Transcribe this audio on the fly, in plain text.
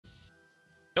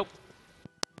Nope.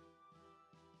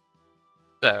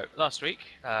 So, last week,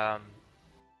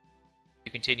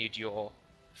 you continued your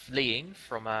fleeing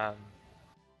from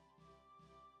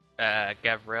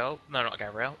Gabriel. No, not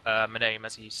Gabriel. Menaim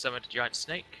as he summoned a giant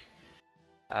snake.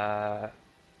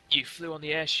 You flew on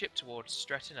the airship towards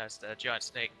Stretton as the giant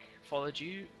snake followed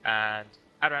you, and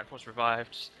Adarant was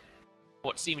revived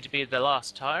what seemed to be the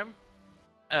last time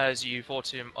as you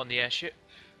fought him on the airship.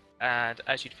 And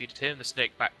as you defeated him, the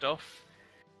snake backed off.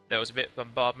 There was a bit of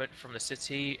bombardment from the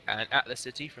city and at the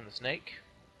city from the snake.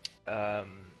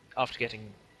 After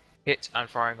getting hit and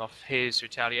firing off his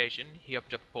retaliation, he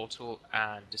opened up a portal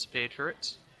and disappeared through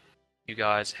it. You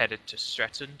guys headed to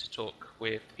Stretton to talk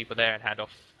with the people there and hand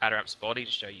off Adaramp's body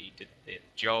to show you did the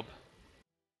job.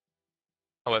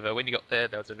 However, when you got there,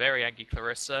 there was a very angry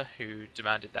Clarissa who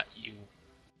demanded that you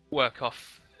work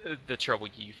off the trouble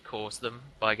you've caused them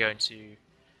by going to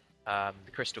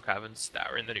the crystal caverns that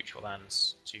are in the neutral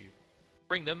lands to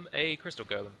bring them a crystal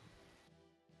golem.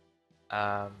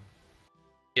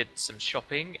 Did some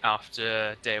shopping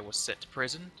after Dale was sent to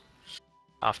prison.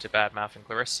 After bad-mouthing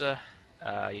Clarissa,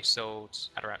 you sold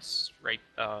Adarant's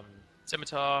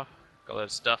scimitar, got a load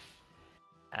of stuff,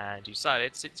 and you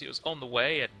decided, since it was on the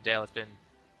way and Dale had been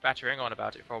battering on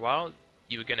about it for a while,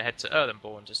 you were going to head to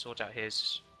Earthenborn to sort out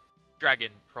his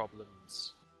dragon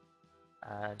problems.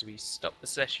 And we stopped the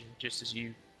session just as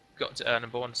you got to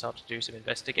Earthenborn and started to do some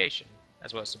investigation,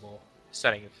 as well as some more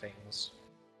selling of things.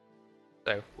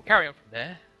 So, we'll carry on from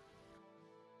there.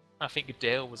 I think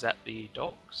Dale was at the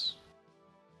docks.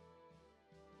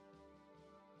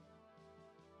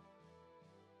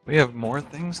 We have more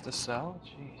things to sell?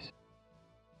 Jeez.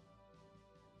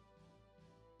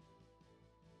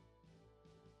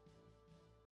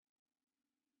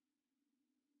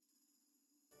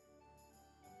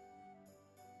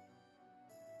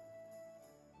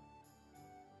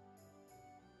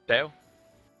 Dale?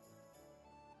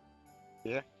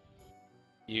 Yeah?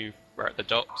 You were at the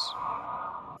docks.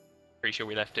 Pretty sure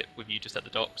we left it with you just at the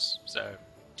docks, so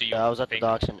do you Yeah, I was at the think...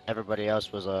 docks and everybody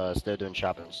else was still doing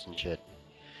shopping and shit.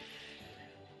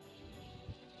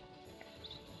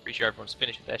 Pretty sure everyone's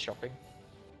finished with their shopping.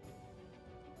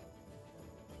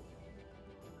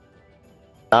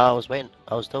 I was waiting.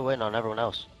 I was still waiting on everyone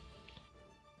else.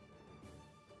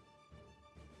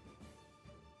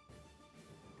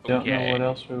 Don't know Okay. what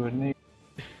else we would need.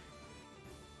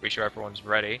 Pretty sure everyone's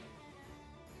ready.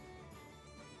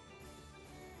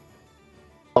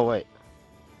 Oh wait.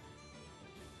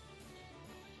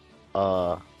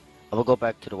 I will go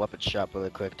back to the weapons shop really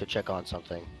quick to check on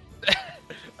something.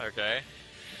 Okay.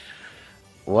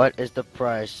 What is the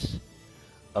price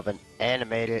of an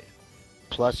animated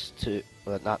 +2?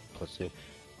 Well, not +2.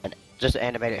 Just an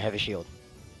animated heavy shield.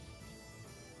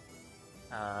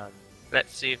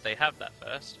 Let's see if they have that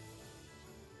first.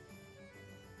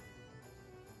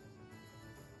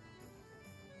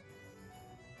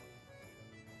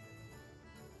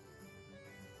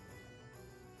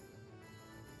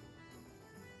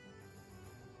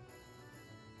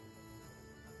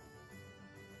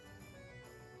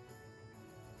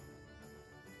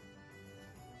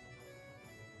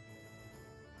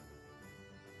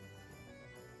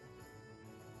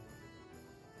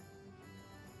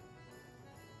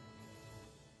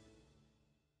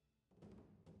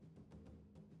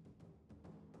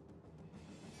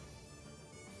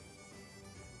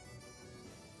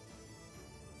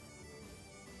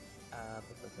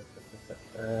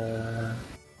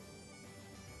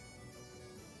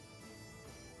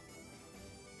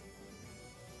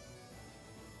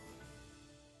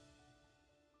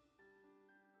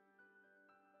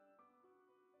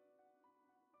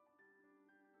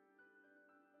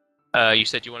 You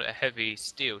said you want a heavy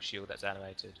steel shield that's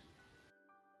animated.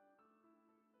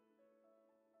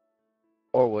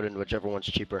 Or wooden, whichever one's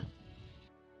cheaper.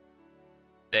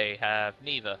 They have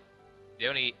neither. The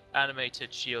only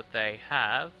animated shield they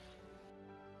have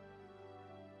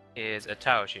is a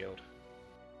tower shield.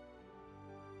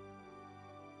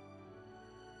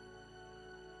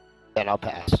 Then I'll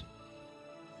pass.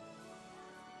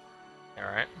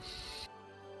 Alright.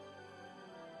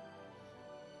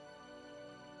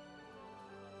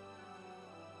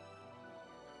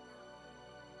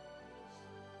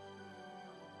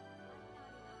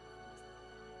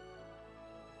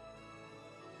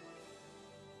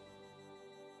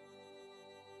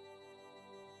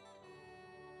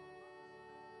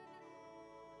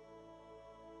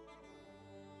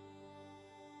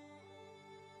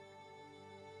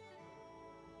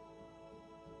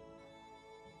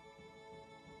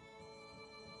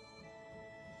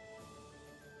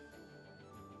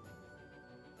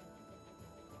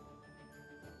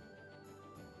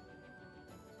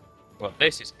 Well,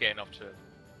 this is getting off to a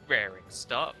raring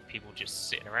start. People just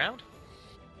sitting around.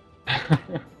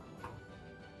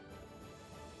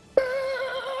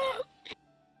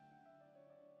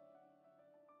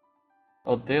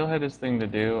 Well, Dale had his thing to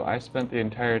do. I spent the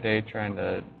entire day trying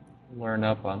to learn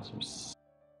up on some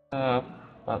stuff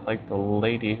about like the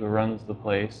lady who runs the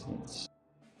place.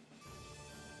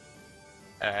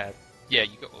 Yeah, you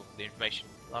got all the information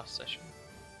last session.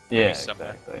 Yeah,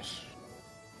 somewhere. exactly.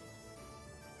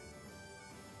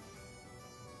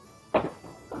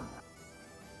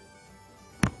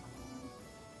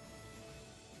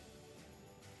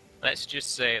 Let's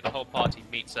just say the whole party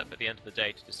meets up at the end of the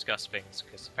day to discuss things,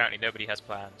 because apparently nobody has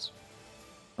plans.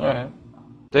 Alright.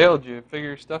 Dale, did you figure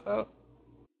your stuff out?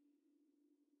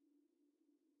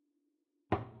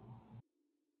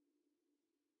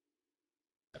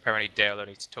 Apparently Dale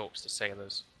only talks to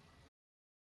sailors.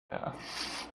 Yeah.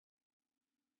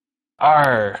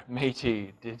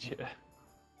 Matey, did you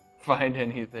find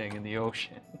anything in the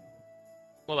ocean?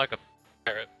 More like a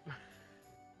pirate.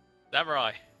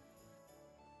 Samurai,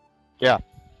 Yeah.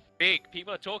 big,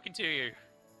 people are talking to you.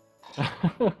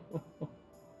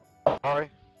 Sorry.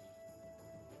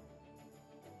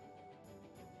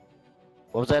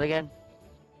 What was that again?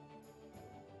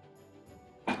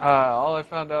 All I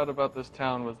found out about this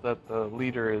town was that the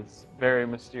leader is very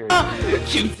mysterious. I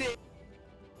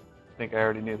think I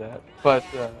already knew that. But,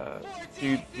 do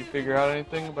you figure out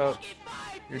anything about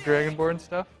your Dragonborn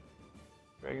stuff?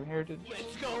 Dragon heritage?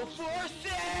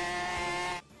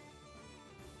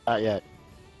 Not yet.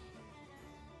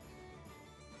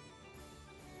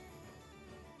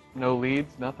 No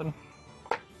leads, nothing?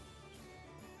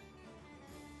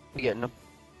 We getting them.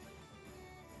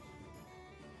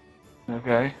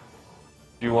 Okay.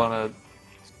 Do you want to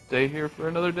stay here for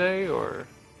another day, or?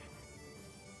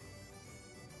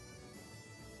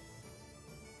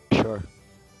 Sure.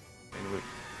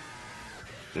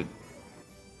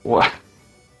 What?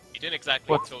 You didn't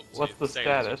exactly talk to what's the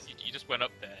sailors. status? You just went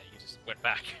up there, you just went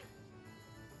back.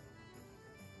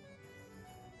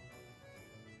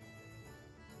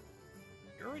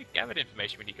 You already gathered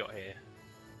information when you got here.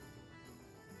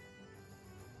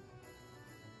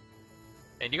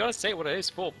 And you gotta say what it is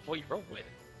for before you roll with it.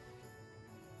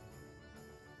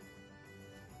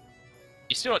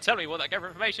 You still not telling me what that gathered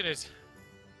information is.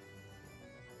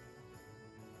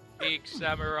 Big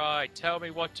samurai, tell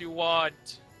me what you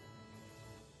want.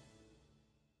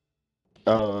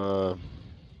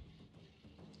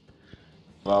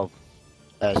 Well,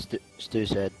 as Stu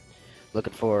said,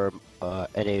 looking for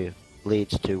any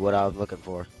leads to what I'm looking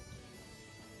for.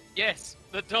 Yes,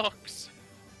 the docks.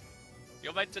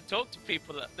 You're meant to talk to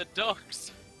people at the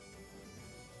docks.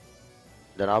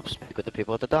 Then I'll speak with the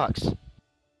people at the docks.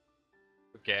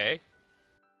 Okay.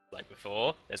 Like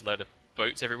before, there's a load of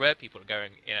boats everywhere, people are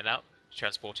going in and out,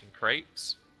 transporting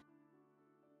crates.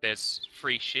 There's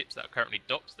 3 ships that are currently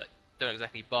docked that don't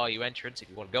exactly bar you entrance if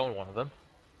you want to go on one of them.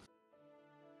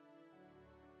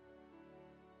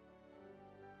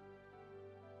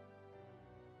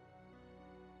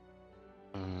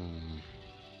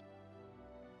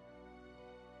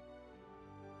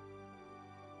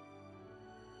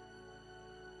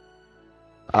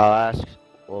 I'll ask,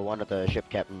 well, one of the ship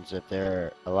captains if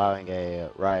they're allowing a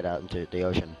ride out into the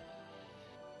ocean.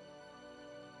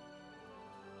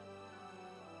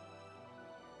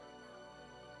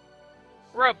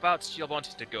 Whereabouts you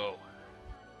wanted to go?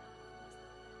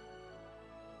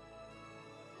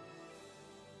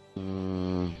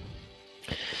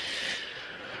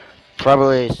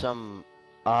 Probably some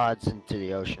odds into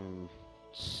the ocean,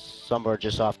 somewhere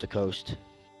just off the coast.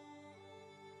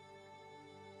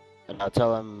 And I'll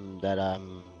tell them that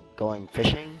I'm going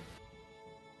fishing.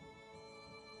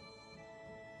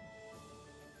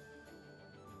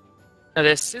 Now,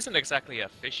 this isn't exactly a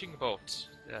fishing boat,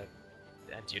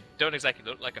 and you don't exactly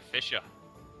look like a fisher.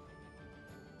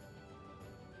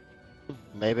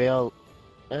 Maybe I'll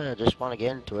just want to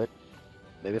get into it.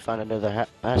 Maybe find another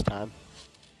pastime.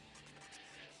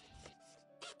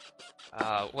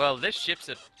 Well, this ship's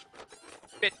a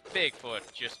bit big for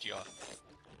just your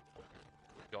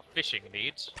fishing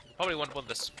needs. You probably want one of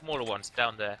the smaller ones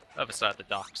down the other side of the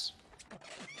docks.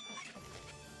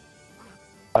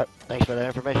 Alright, thanks for that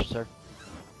information, sir.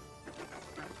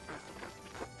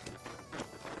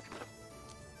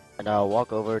 And I'll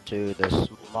walk over to the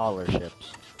smaller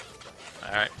ships.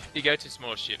 Alright, you go to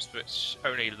smaller ships, which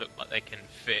only look like they can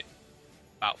fit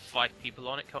about 5 people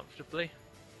on it comfortably.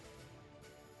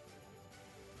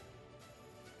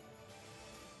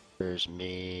 There's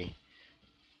me.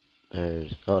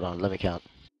 Hold on, let me count.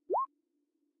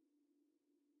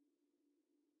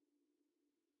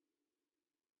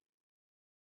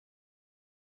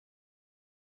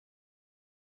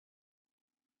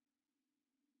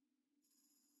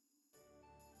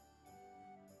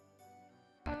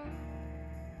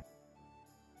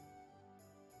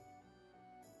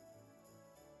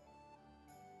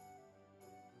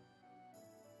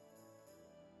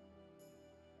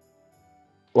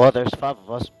 Well, there's 5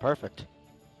 of us. Perfect.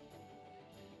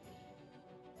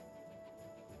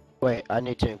 Wait, I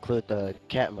need to include the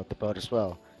captain of the boat as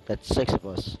well. That's 6 of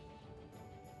us.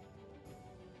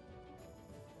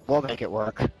 We'll make it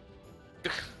work.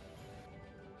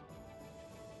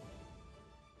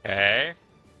 Okay.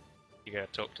 You gotta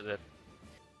talk to the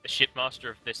shipmaster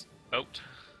of this boat.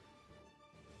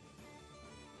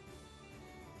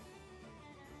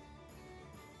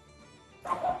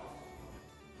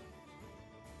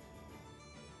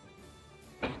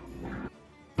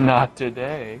 Not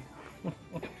today.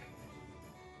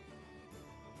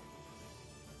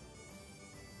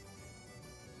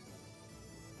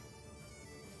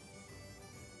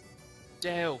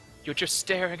 Dale, you're just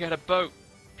staring at a boat.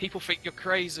 People think you're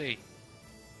crazy.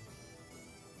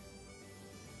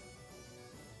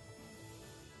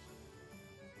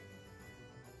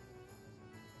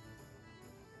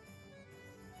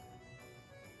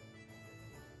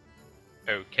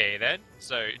 Okay then,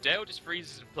 so Dale just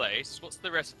freezes in place. What's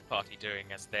the rest of the party doing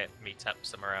as they meet up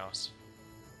somewhere else?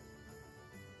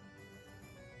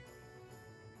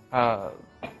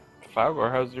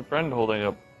 Fagor, how's your friend holding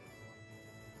up?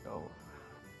 Oh,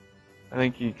 I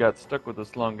think he got stuck with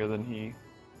us longer than he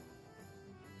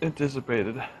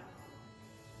anticipated.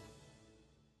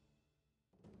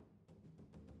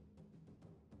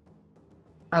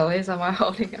 How is am I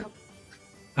holding up?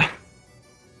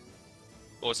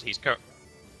 Also, he's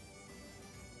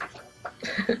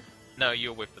No,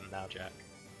 you're with them now, Jack.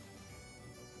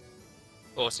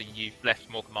 Also, you've left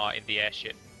Morkamar in the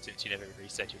airship since you never really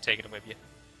said you're taking him with you.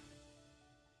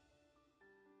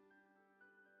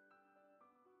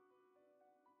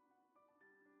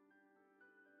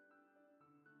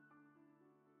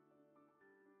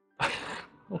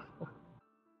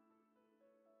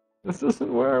 This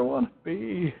isn't where I want to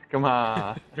be. Come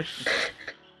on.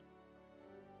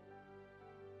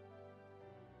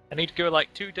 I need to go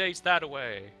like 2 days that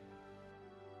away.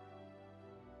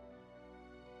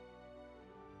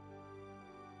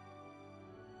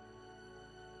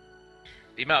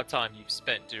 The amount of time you've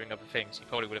spent doing other things, you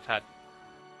probably would have had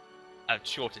a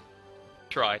shorter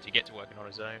try to get to working on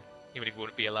his own, even if he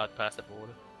wouldn't be allowed past the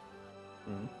border.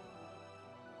 Mm.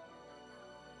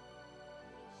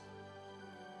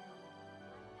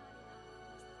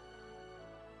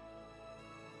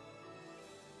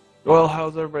 Well,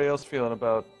 how's everybody else feeling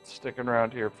about sticking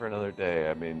around here for another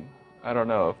day? I mean, I don't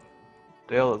know. If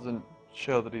Dale doesn't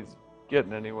show that he's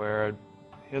getting anywhere,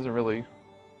 he hasn't really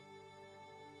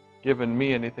given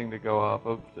me anything to go off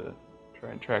of to try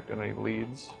and track down any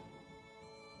leads.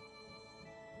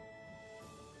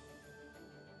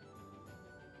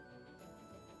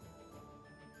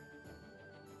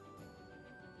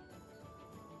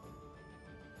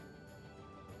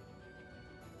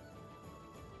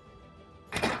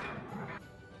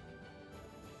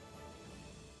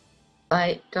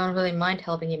 I don't really mind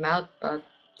helping him out, but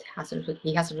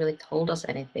he hasn't really told us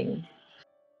anything.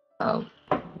 So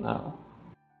No.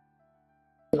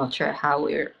 I'm not sure how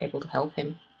we're able to help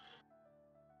him.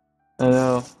 I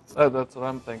know. That's what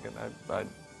I'm thinking. I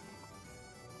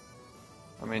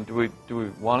mean, do we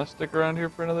want to stick around here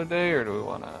for another day, or do we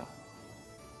want to?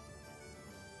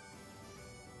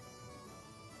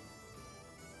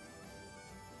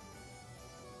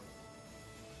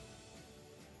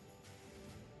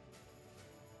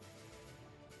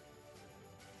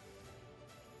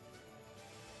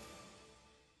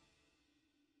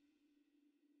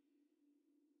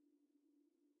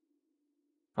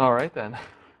 All right then.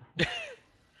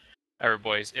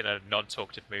 Everybody's in a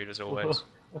non-talkative mood as always.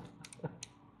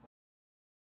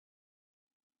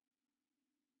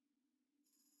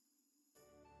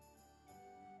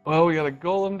 Well, we got a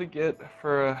golem to get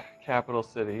for a capital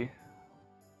city.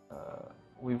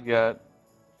 We've got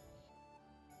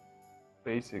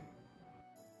basic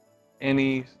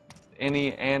any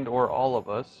and or all of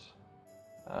us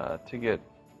to get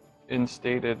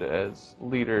instated as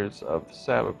leaders of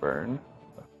Sababurn.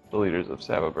 The leaders of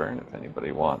Sababurn, if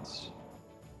anybody wants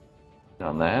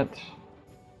on that,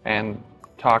 and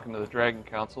talking to the Dragon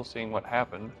Council, seeing what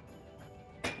happened.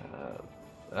 I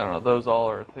don't know, those all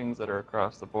are things that are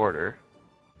across the border.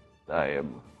 I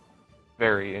am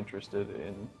very interested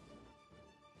in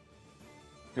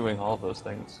doing all those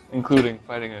things, including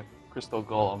fighting a crystal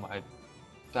golem.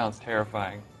 Sounds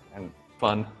terrifying and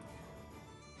fun.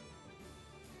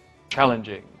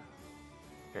 Challenging,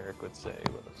 Eric would say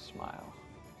with a smile.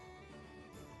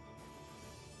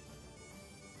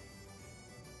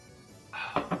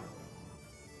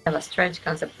 I have a strange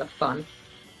concept of fun.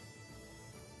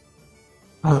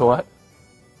 What?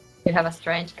 You have a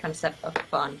strange concept of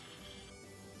fun.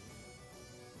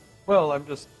 Well, I'm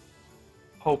just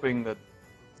hoping that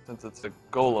since it's a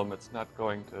golem, it's not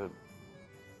going to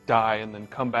die and then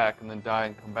come back and then die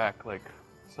and come back like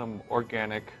some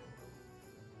organic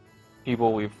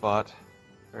evil we've fought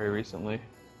very recently.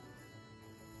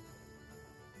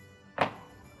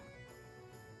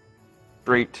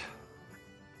 Straight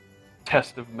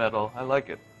test of metal. I like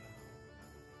it.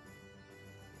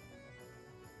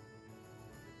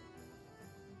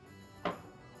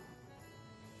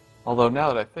 Although now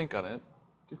that I think on it,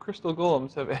 do crystal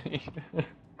golems have any...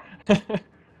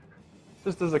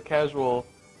 Just as a casual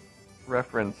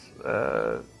reference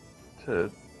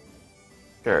to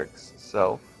Eric's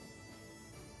self,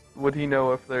 would he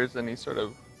know if there's any sort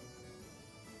of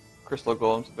crystal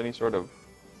golems of any sort of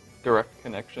direct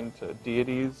connection to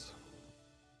deities?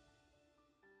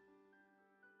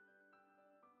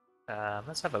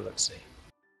 Let's have a look-see.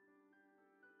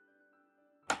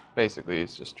 Basically,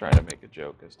 he's just trying to make a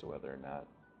joke as to whether or not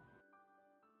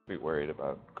be worried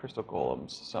about crystal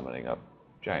golems summoning up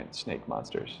giant snake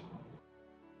monsters.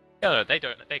 No, they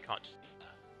don't. They can't.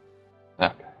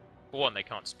 Okay. For one, they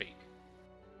can't speak.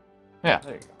 Yeah,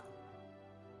 there you go.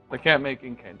 They can't make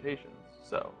incantations,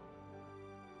 so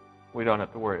we don't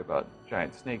have to worry about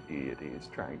giant snake deities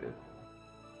trying to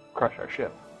crush our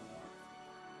ship.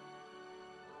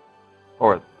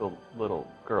 Or the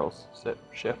little girl's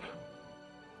ship.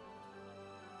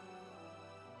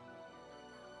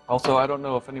 Also, I don't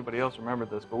know if anybody else remembered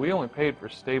this, but we only paid for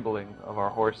stabling of our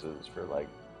horses for like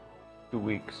 2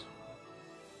 weeks.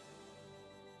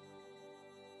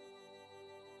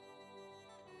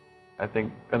 I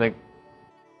think if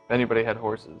anybody had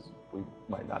horses, we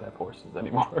might not have horses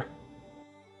anymore.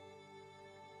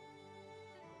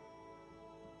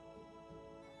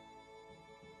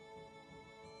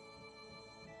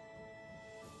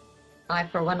 I,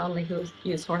 for one, only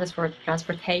use horses for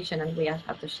transportation, and we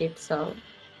have the ship, so...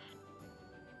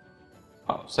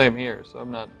 Oh, same here, so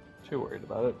I'm not too worried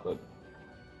about it, but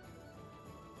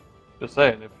just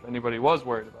saying, if anybody was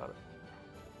worried about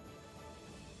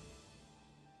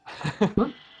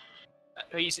it.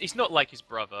 He's not like his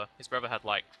brother. His brother had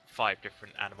like 5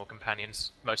 different animal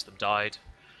companions. Most of them died.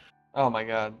 Oh my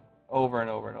god, over and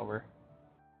over and over.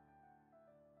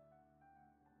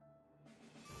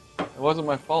 It wasn't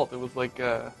my fault, it was like,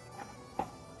 well,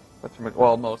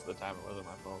 most of the time it wasn't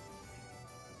my fault.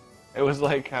 It was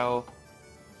like how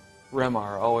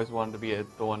Remar always wanted to be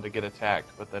the one to get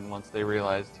attacked, but then once they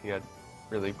realized he had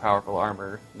really powerful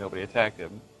armor, nobody attacked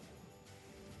him.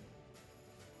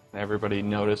 And everybody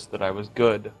noticed that I was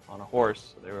good on a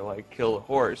horse, so they were like, kill the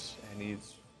horse, and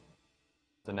he's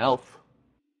an elf.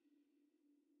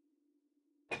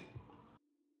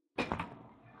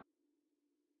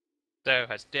 So,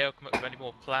 has Dale come up with any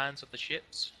more plans of the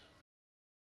ships?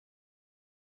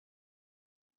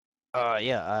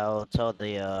 Yeah, I'll tell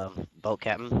the boat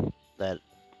captain that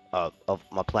of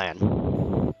my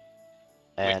plan,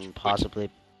 and possibly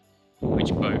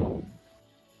Which boat?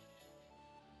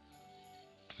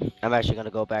 I'm actually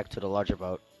gonna go back to the larger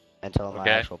boat and tell him my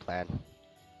Okay. actual plan,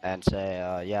 and say,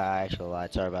 yeah, I actually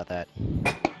lied. Sorry about that.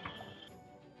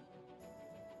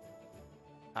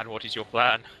 And what is your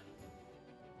plan?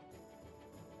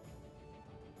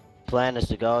 Plan is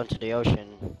to go into the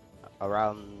ocean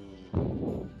around,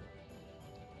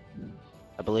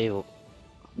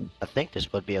 I think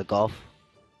this would be a gulf.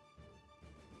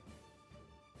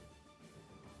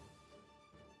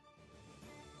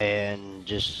 And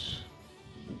just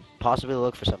possibly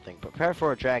look for something. Prepare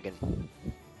for a dragon.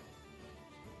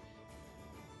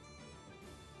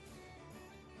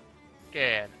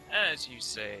 Again, as you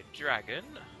say, dragon.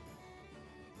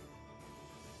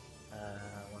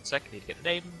 1 second, need to get the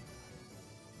name.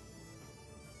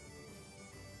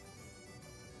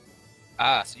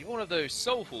 Ah, so you're one of those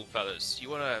soulful fellas. You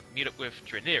want to meet up with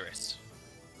Draenerys.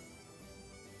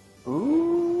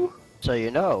 Ooh. So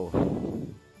you know.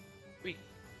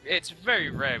 It's very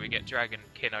rare we get dragon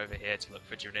kin over here to look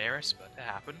for Draenerys, but it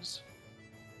happens.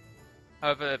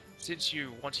 However, since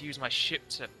you want to use my ship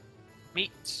to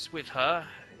meet with her,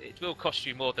 it will cost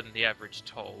you more than the average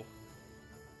toll.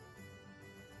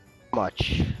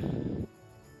 Much.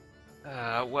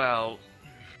 Well...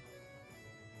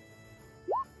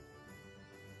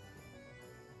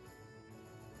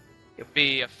 It'll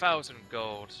be 1,000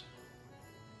 gold.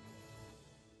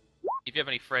 If you have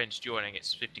any friends joining,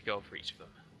 it's 50 gold for each of them.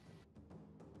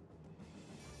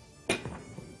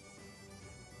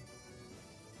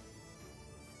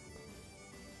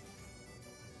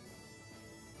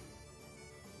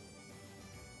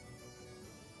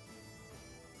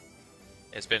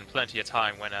 There's been plenty of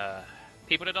time when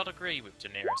people did not agree with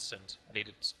Daenerys and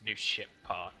needed new ship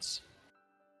parts.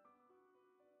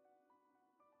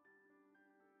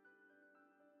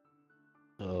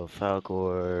 So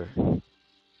Falcor,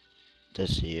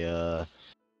 Tessia,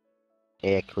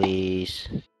 Eccles,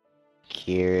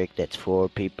 Keurig, that's 4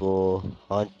 people.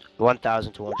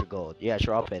 1,200 gold. Yeah,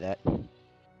 sure, I'll pay that.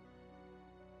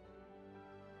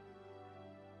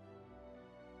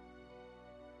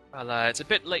 Well, it's a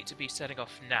bit late to be setting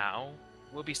off now.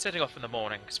 We'll be setting off in the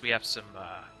morning because we have some.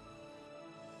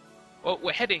 Well,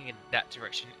 we're heading in that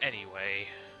direction anyway.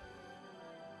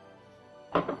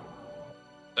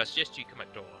 So I suggest you come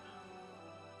at dawn.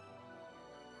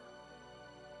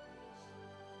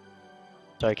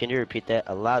 Sorry, can you repeat that?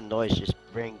 A loud noise just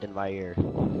ringed in my ear.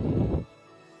 We're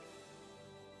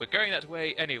going that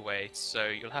way anyway, so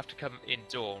you'll have to come in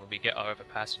dawn when we get our other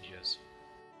passengers.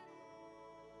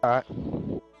 Alright.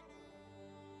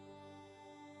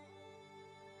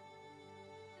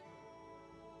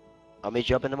 I'll meet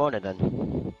you up in the morning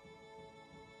then.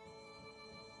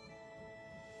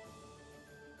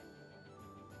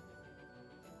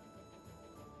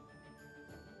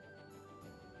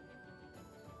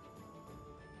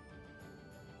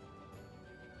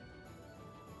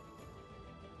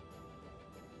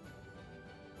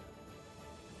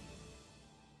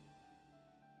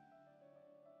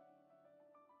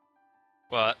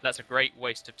 Well, that's a great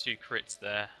waste of 2 crits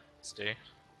there, Stu.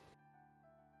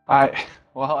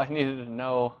 Well, I needed to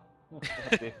know.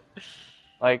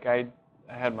 Like, I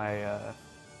had my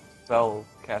spell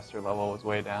caster level was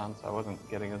way down, so I wasn't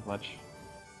getting as much.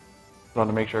 I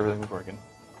wanted to make sure everything was working.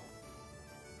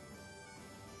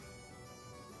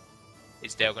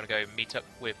 Is Dale gonna go meet up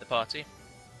with the party?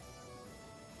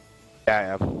 Yeah, I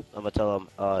am. I'm gonna tell him.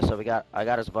 So I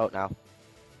got us a boat now.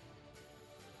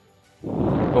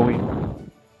 But we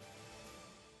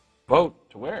vote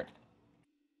to where?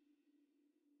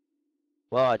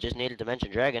 Well, I just needed to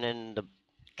mention Dragon, and the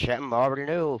captain already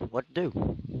knew what to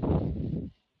do.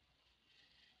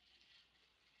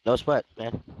 No sweat,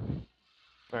 man.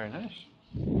 Very nice.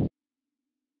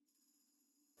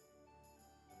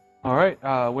 All right.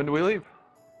 When do we leave?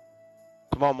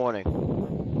 Tomorrow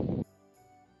morning.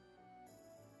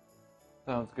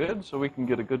 Sounds good. So we can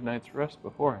get a good night's rest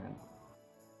beforehand.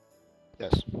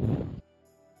 Yes.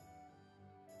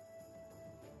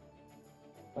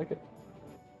 Like it.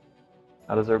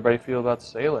 How does everybody feel about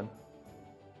sailing?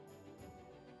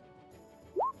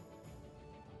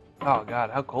 Oh God,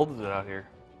 how cold is it out here?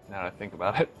 Now that I think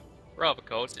about it. Rather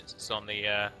cold since it's on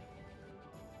the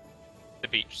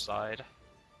beach side.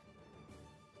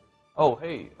 Oh,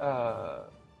 hey.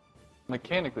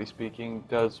 Mechanically speaking,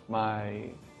 does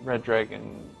my Red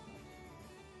Dragon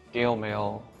Gale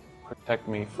Mail protect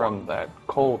me from that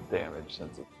cold damage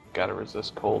since it's got to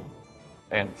resist cold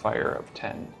and fire of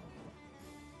 10?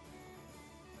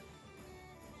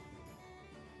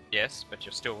 Yes, but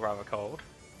you're still rather cold.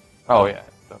 Oh yeah,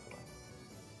 definitely.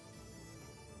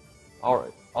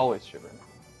 Alright, always shivering.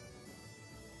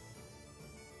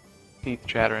 Teeth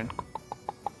chattering.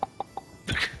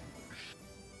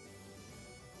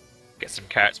 Get some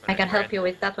carrots. I can help you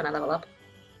with that when I level up.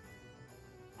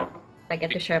 I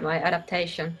get to share my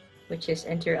adaptation, which is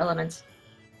Enter Elements.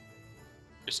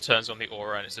 Just turns on the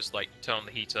aura and it's just like turn on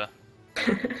the heater.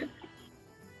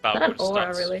 Not an just aura,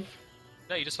 starts- really.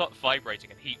 No, you just start vibrating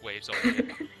and heat waves on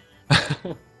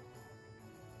you.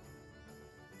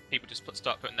 People just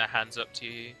start putting their hands up to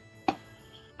you.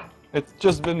 It's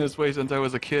just been this way since I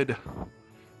was a kid.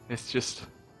 It's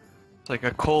like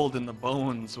a cold in the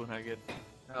bones when I get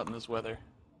out in this weather.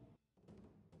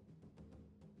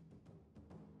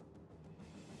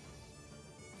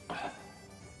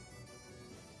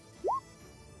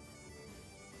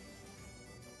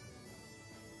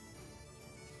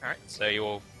 Alright, so you're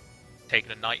all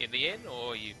taking a night in the inn,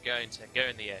 or are you going to go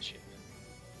in the airship?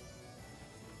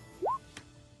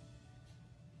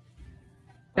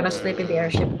 Gonna sleep in the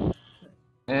airship.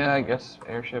 Yeah, I guess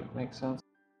airship makes sense.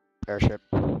 Airship.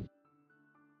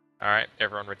 Alright,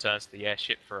 everyone returns to the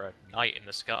airship for a night in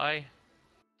the sky.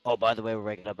 Oh, by the way, we're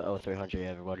waking up at 0300,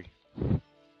 everybody.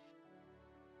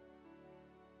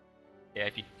 Yeah,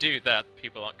 if you do that,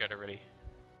 people aren't going to really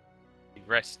be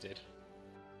rested.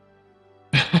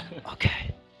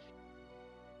 Okay.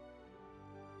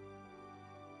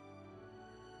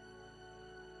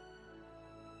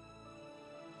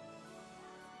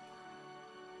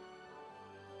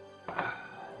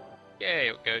 Yay,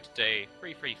 it'll go to day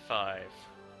 335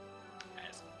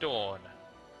 as dawn.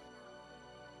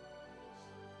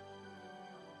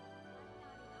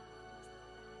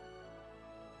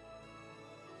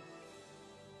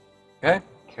 Okay,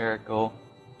 Carrick will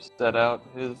set out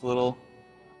his little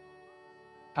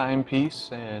timepiece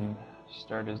and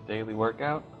start his daily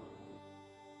workout.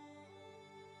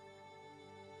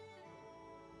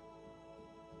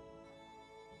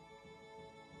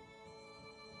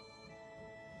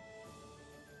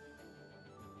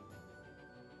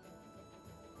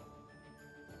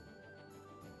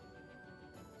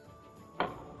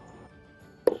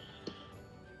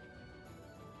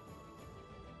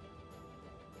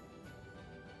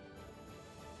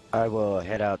 I will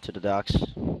head out to the docks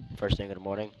first thing in the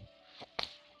morning.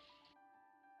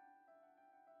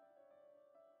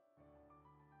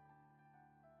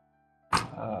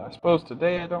 I suppose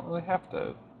today I don't really have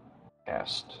to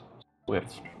cast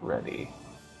Swift Ready.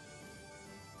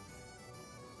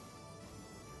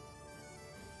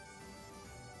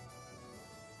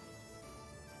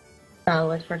 I'll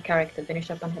wait for Carrick to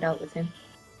finish up and head out with him.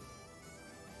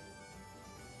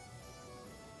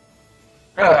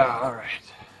 Alright.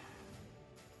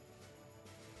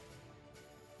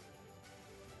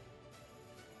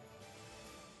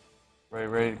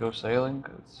 Ready to go sailing?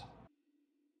 Cause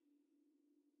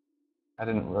I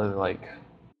didn't really like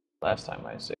last time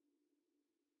I sailed.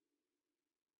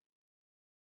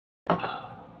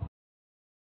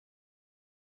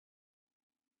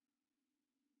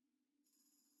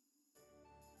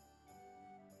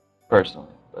 Personally,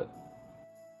 but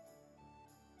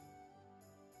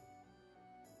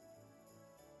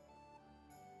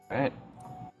alright.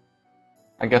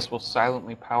 I guess we'll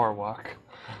silently power walk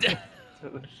to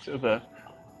the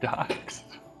docks.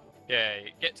 Yeah,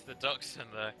 you get to the docks and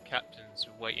the captain's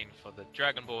waiting for the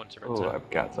Dragonborn to Oh, return. I've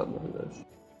got something for this.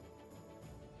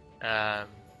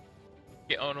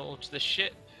 Get on all to the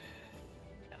ship,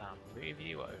 and I'll move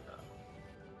you over.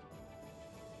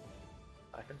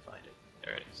 I can find it.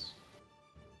 There it is.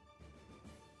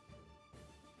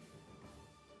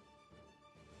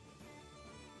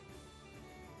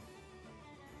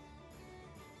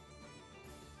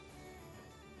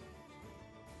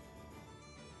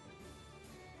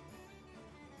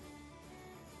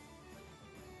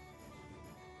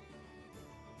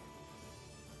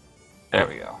 There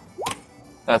we go.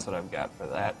 That's what I've got for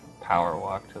that power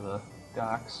walk to the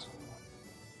docks.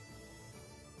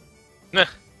 Fair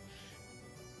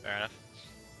enough.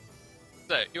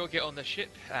 So, you'll get on the ship,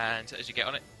 and as you get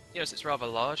on it, yes, it's rather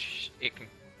large. It can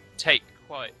take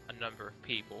quite a number of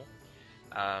people.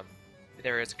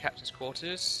 There is a captain's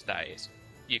quarters. That is,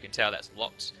 you can tell that's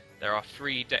locked. There are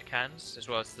 3 deckhands, as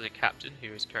well as the captain,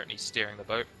 who is currently steering the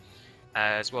boat,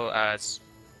 as well as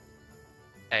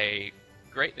a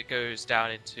grate that goes down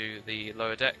into the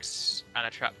lower decks, and a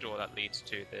trapdoor that leads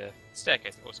to the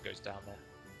staircase that also goes down there.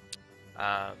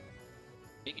 I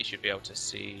think you should be able to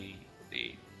see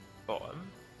the bottom.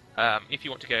 If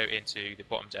you want to go into the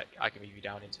bottom deck, I can move you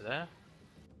down into there.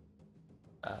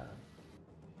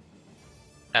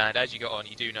 And as you go on,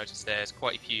 you do notice there's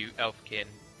quite a few Elfkin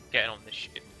getting on the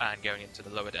ship and going into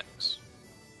the lower decks.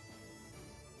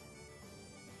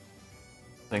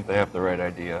 I think they have the right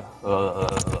idea.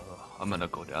 I'm gonna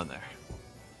go down there.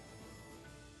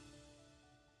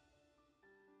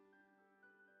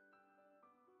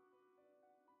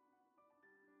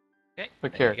 Okay,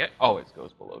 But there you Carrick go. always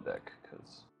goes below deck,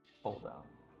 because hold down.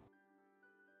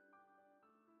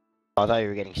 I thought you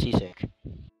were getting seasick.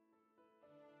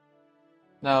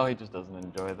 No, he just doesn't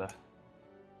enjoy the...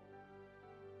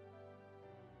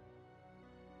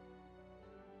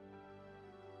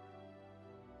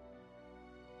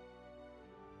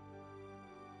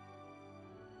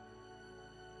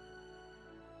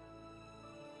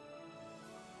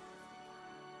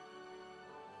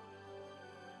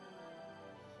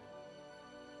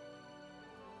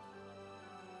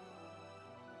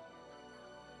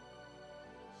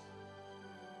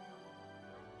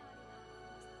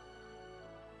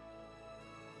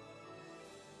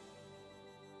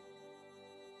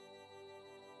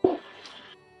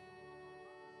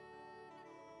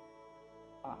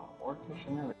 Wow, orcish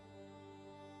and everything.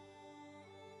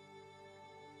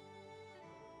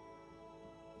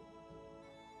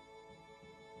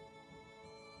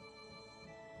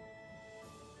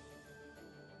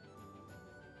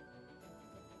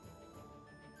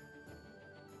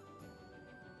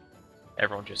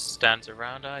 Everyone just stands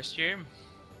around, I assume.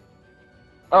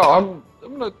 Oh,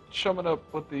 I'm gonna chum it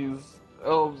up with these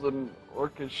elves and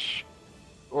orcish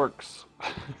orcs.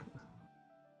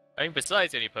 I mean,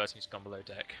 besides the only person who's gone below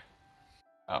deck,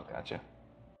 Oh, gotcha.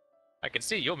 I can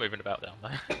see you're moving about down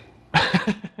there.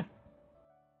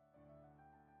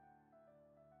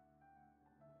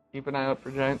 Keep an eye out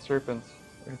for giant serpents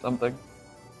or something.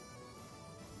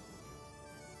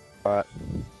 Alright.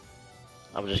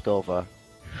 I'll just go over.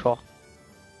 Sure.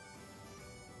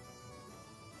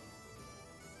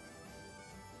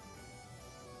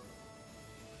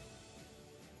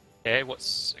 Okay,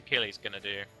 what's Achilles gonna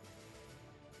do?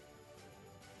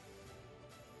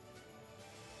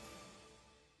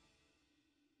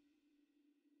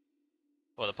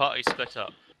 Well, the party's split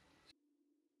up.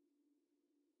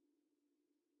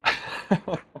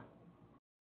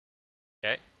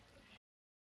 Okay.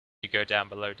 You go down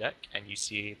below deck and you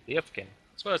see the Ufkin,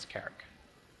 as well as Carrick.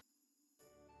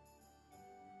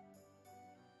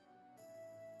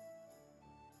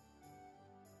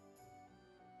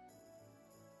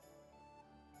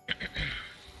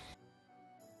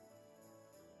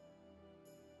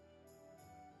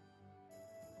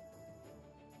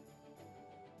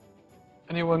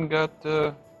 Anyone got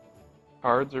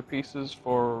cards or pieces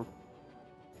for?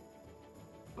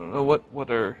 I don't know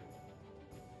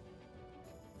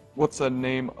what's the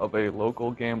name of a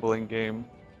local gambling game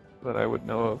that I would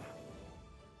know of?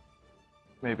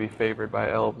 Maybe favored by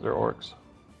elves or orcs.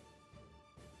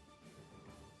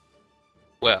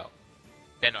 Well,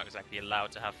 they're not exactly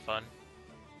allowed to have fun.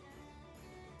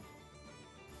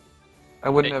 I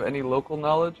wouldn't have any local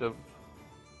knowledge of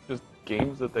just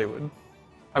games that they would.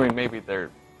 I mean, maybe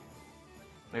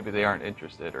they aren't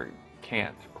interested or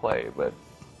can't play, but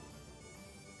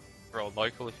Roll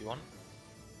local if you want.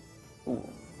 ooh.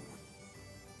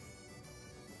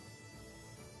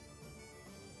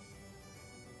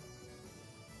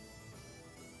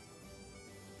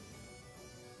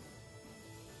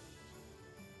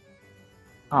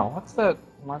 Oh, what's that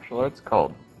martial arts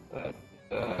called? That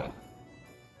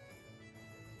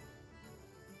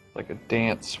like a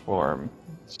dance form.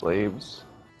 Slaves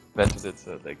invented it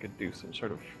so that they could do some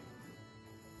sort of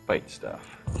fight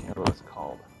stuff. I can't remember what it's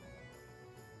called.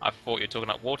 I thought you were talking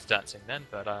about water dancing then,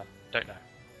 but I don't know.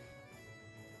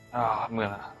 Oh, I'm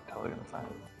totally gonna find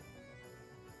it.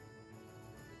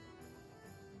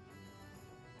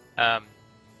 Well,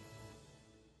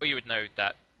 you would know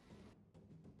that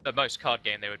the most card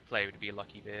game they would play would be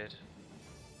Lucky Beard.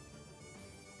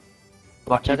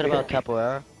 Lucky Talking Bear? about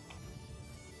capoeira.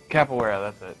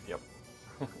 Capoeira, that's it. Yep.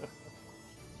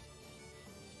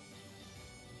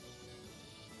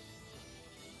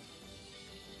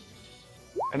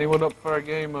 Anyone up for a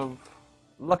game of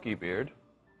Lucky Beard?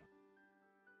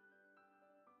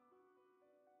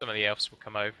 Some of the elves will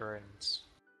come over and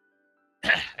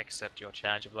accept your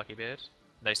challenge of Lucky Beard.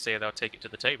 They say they'll take it to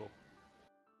the table.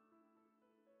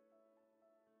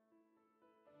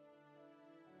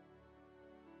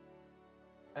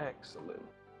 Excellent.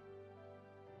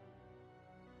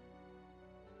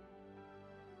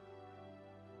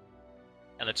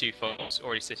 And the two folks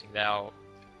already sitting there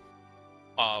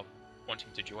are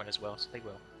wanting to join as well, so they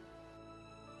will.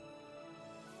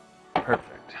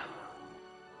 Perfect.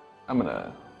 I'm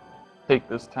gonna take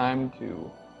this time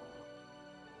to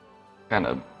kind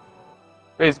of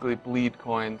basically bleed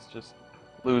coins, just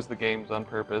lose the games on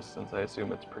purpose since I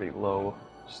assume it's pretty low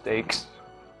stakes.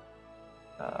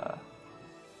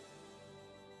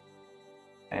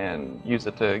 And use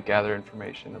it to gather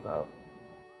information about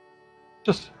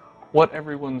just what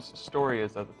everyone's story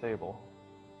is at the table.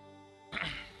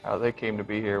 How they came to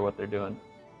be here, what they're doing.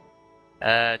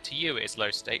 To you it is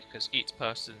low stakes because each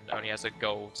person only has a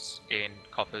gold in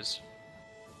coppers.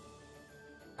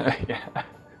 Yeah.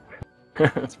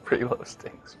 It's pretty low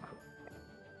stakes.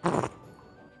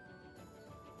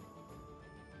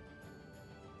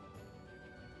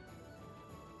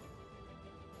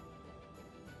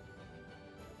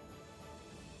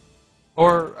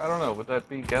 Or, I don't know, would that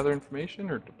be gather information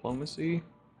or diplomacy?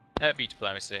 That'd be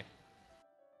diplomacy.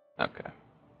 Okay.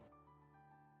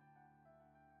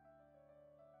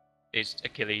 Is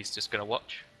Achilles just gonna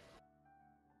watch?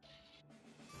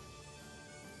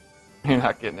 You're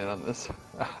not getting in on this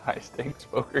high stakes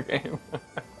poker game.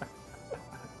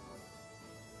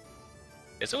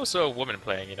 There's also a woman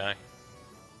playing, you know.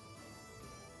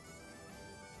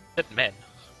 Said men.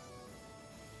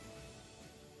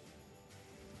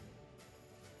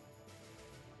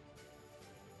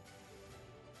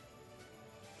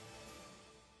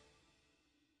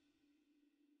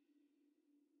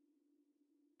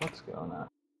 What's going on?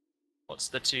 What's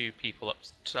the two people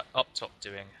up top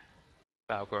doing?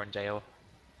 Valgor and Dale.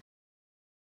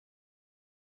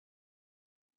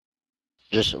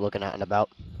 Just looking out and about.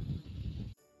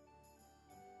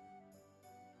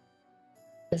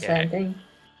 The same thing.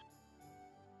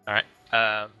 Alright.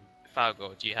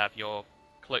 Valgor, do you have your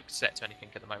cloak set to anything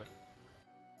at the moment?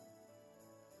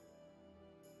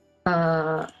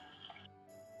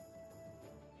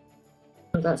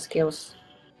 I've got skills.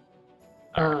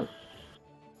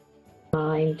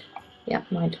 Mind. Yeah,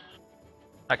 mind.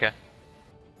 Okay.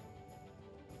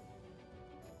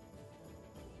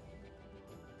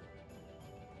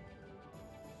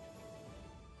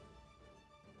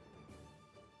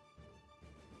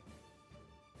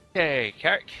 Okay,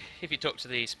 Carrick, if you talk to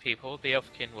these people, the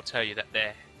Elfkin will tell you that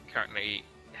they're currently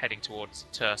heading towards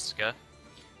Turska,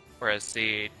 whereas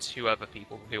the two other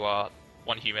people, who are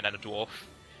one human and a dwarf,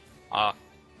 are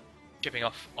shipping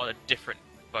off on a different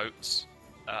boat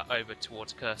over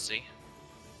towards Kersey.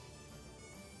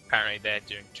 Apparently they're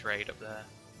doing trade up there.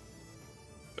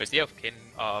 Whereas the Elfkin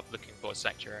are looking for a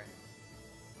sanctuary.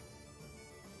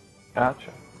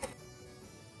 Gotcha.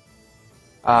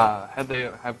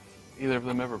 Have either of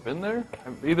them ever been there?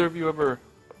 Have either of you ever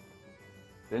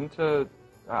been to?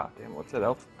 Ah, damn, what's that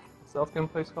Elfkin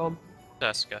place called?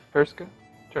 Turska. Turska?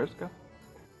 Turska?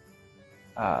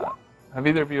 Have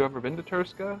either of you ever been to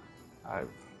Turska? I've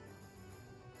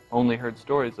only heard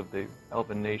stories of the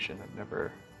Elven nation. I've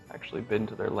never actually been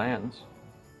to their lands.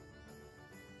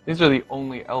 These are the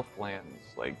only elf lands,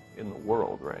 like, in the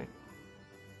world, right?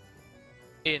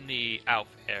 In the Alf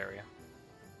area.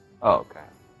 Oh, okay.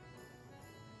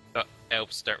 But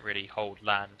elves don't really hold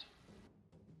land.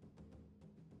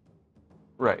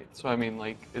 Right, so I mean,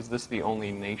 like, is this the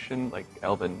only nation, like,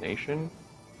 Elven nation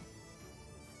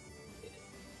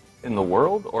in the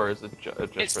world, or is it just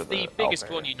It's for the Elf biggest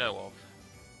area? one you know of.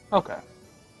 Okay.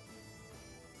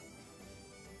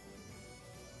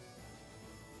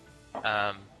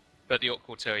 But the orc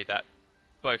will tell you that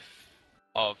both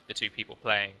of the two people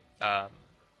playing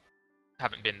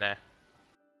haven't been there.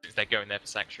 Since they're going there for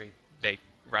sanctuary, they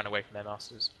ran away from their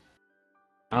masters.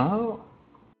 Oh.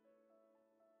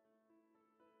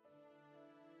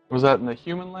 Was that in the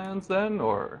human lands then,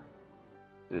 or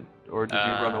did you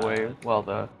run away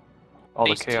while all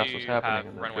the These chaos two was happening have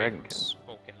in the run away from Dragonkin?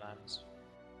 Orkin lands.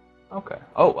 Okay.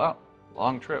 Oh wow,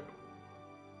 long trip.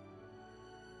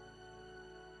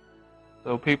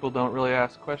 So people don't really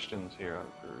ask questions here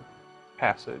for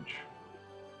passage.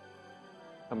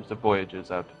 Comes to voyages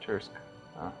out to Tursk.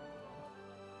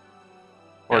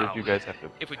 Or did No, you guys have to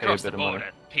If we pay a cross bit the of money?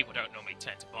 border, people don't normally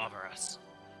tend to bother us.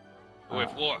 But with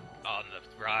Ah. war on the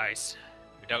rise,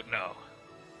 we don't know.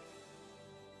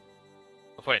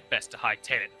 I thought it best to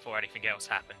hightail it before anything else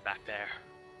happened back there.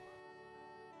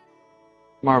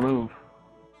 Smart move.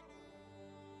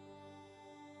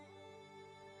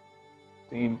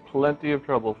 Seen plenty of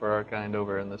trouble for our kind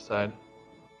over on this side.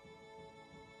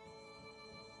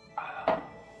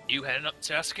 You heading up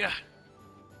Tuska?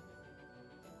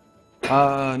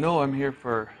 No, I'm here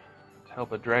to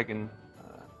help a dragonborn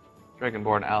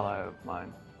ally of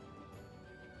mine.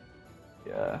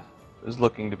 Yeah, is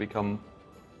looking to become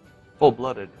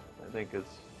full-blooded, I think is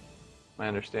my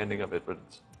understanding of it, but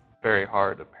it's very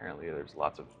hard. Apparently, there's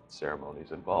lots of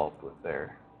ceremonies involved with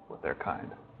their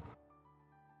kind.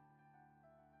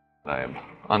 That I am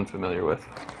unfamiliar with.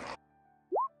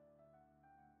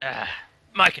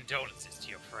 My condolences to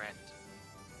your friend.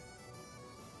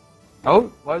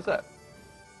 Oh, why is that?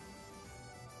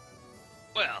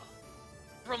 Well,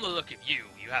 from the look of you,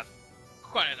 you have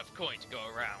quite enough coin to go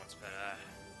around, but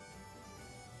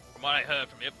from what I heard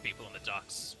from the other people on the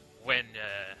docks, when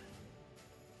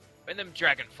them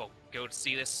dragon folk go to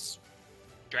see this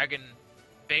dragon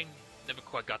thing, never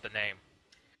quite got the name.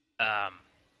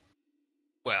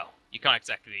 Well, you can't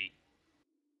exactly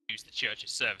use the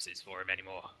church's services for him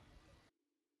anymore.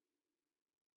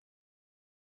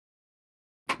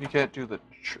 You can't do the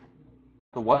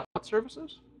what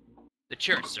services? The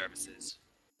church services.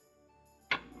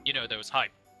 You know, those high,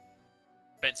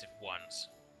 expensive ones.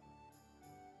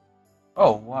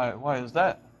 Oh, why is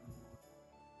that?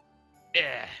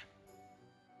 Yeah.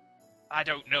 I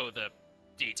don't know the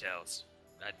details.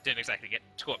 I didn't exactly get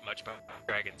taught much about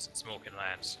dragons and smoking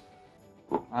lands.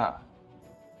 Ah.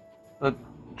 The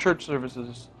church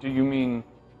services, do you mean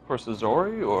for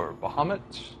Sazori or Bahamut?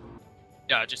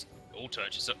 Just all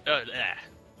churches.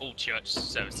 All church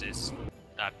services.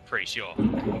 I'm pretty sure.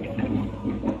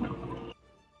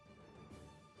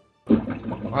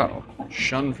 Wow.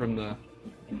 Shunned from the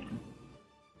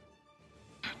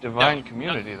divine No,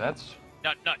 community, that's...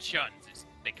 Not shunned.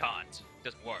 They can't. It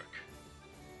doesn't work.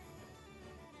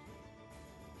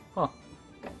 Huh.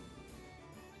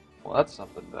 Well, that's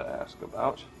something to ask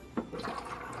about.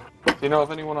 Do you know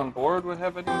if anyone on board would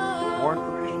have any more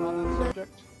information on this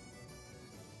subject?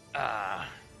 I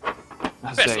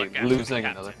Best say, look after the losing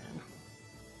captain. another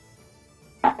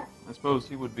hand. I suppose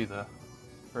he would be the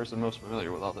person most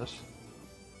familiar with all this.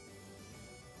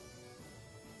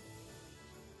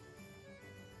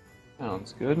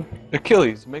 Sounds good.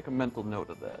 Achilles, make a mental note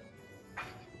of that.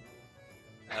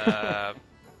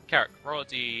 Carrick, roll a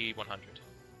D100.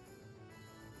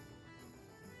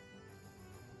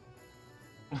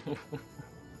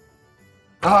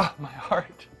 Ah, my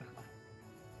heart.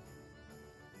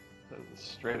 That was a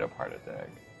straight up heart attack.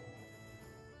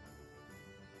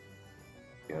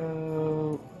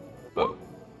 Go. Boom.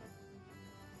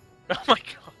 Oh my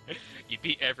god. You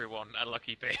beat everyone at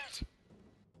Lucky Bait.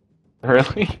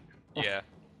 Really? Yeah.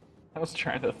 I was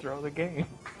trying to throw the game.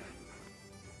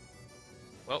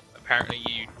 Well, apparently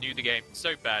you knew the game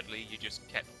so badly, you just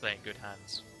kept playing good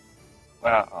hands.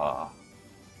 Wow.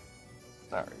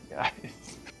 Sorry,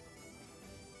 guys.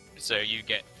 So you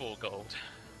get 4 gold.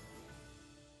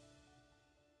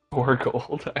 4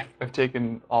 gold. I've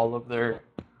taken all of their...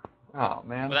 Oh,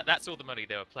 man. Well, that's all the money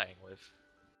they were playing with.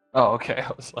 Oh, okay.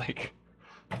 I was like...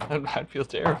 I feel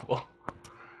terrible.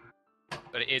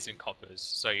 but it is in coppers,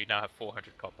 so you now have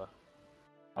 400 copper.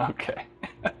 Okay.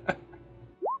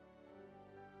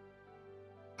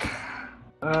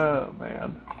 Oh,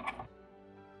 man.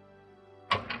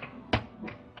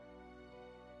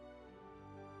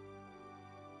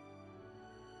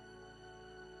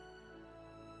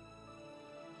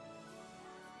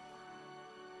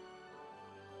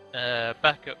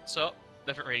 Back up top,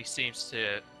 nothing really seems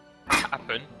to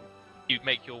happen. You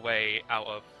make your way out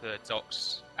of the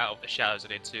docks, out of the shallows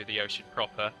and into the ocean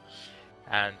proper,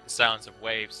 and the sounds of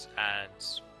waves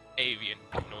and avian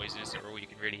noises are all you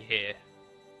can really hear.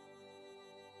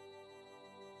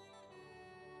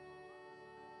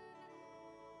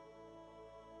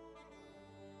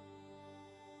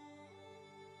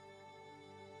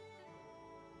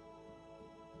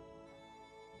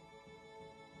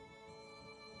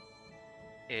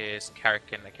 Is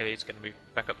Carrick and Achilles going to move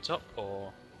back up top,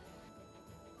 or...?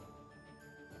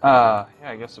 Yeah,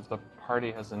 I guess if the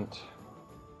party hasn't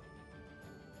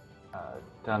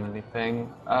done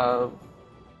anything,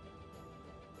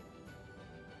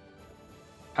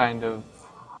 kind of,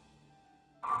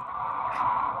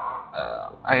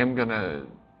 I am gonna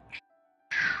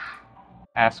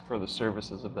ask for the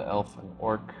services of the elf and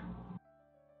orc,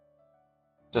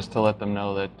 just to let them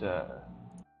know that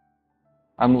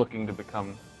I'm looking to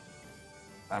become.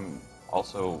 I'm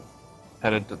also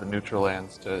headed to the neutral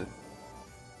lands to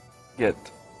get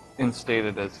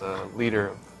instated as a leader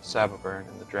of Sababurn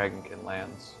in the Dragonkin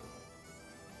lands.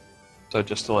 So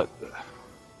just to let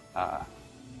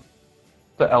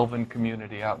the elven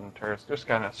community out in Tursk just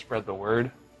kind of spread the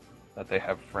word that they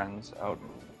have friends out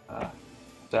in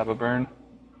Sababurn.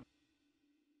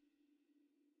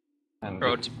 And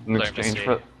Broad in exchange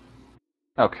diplomacy.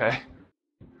 for... Okay.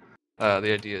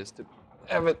 The idea is to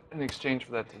have it in exchange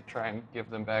for that to try and give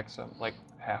them back some, like,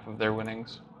 half of their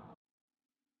winnings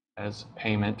as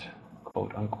payment,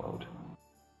 quote unquote.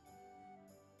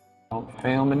 Don't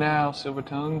fail me now,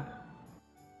 Silvertongue.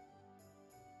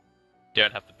 You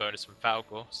don't have the bonus from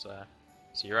Falgor, so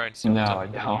it's your own No, Silvertongue I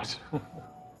that you don't. use.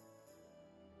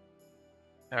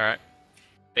 Alright.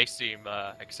 They seem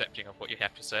accepting of what you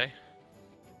have to say.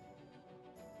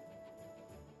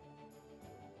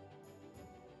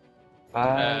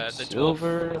 Five The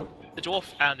silver. The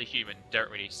dwarf and the human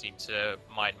don't really seem to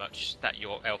mind much that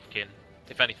you're elfkin.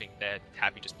 If anything, they're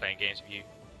happy just playing games with you.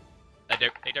 They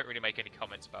don't really make any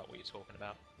comments about what you're talking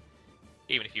about,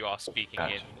 even if you are speaking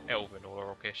Gotcha. in Elven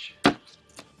or Orcish.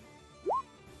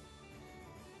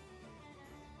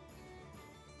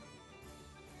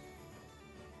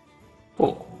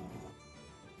 Cool.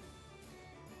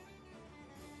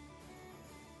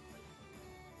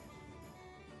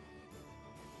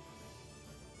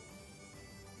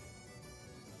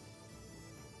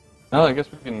 Well, I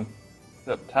guess we can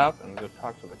sit up top and go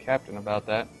talk to the captain about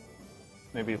that.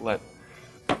 Maybe let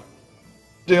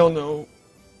Dale know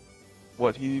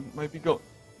what he might be going.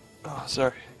 Oh,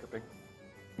 sorry, hiccuping.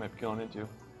 Might be going into.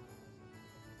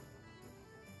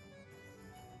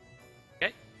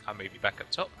 Okay, I'll move you back up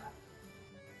top.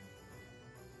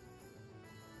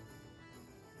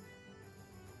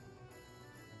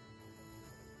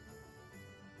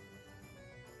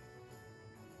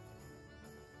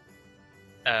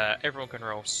 Everyone can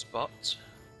roll spot.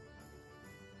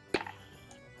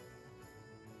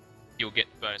 You'll get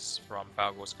the bonus from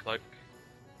Falgor's cloak.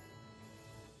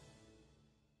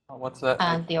 Oh, what's that?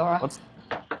 And the aura.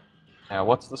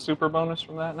 What's the super bonus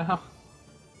from that now?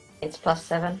 It's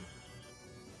 +7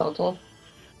 total.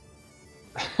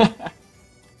 I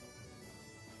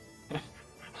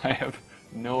have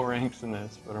no ranks in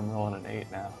this, but I'm rolling an 8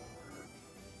 now.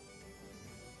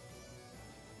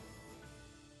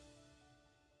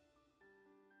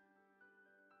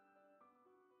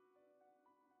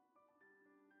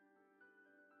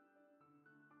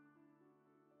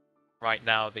 Right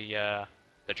now, the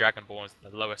Dragonborn is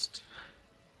the lowest.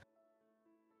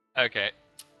 Okay,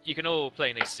 you can all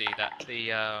plainly see that the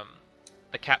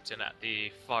captain at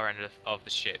the far end of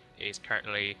the ship is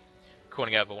currently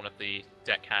calling over one of the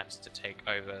deckhands to take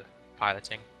over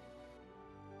piloting.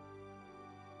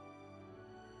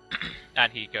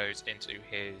 And he goes into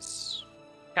his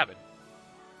cabin.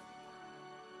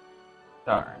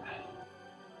 Darn.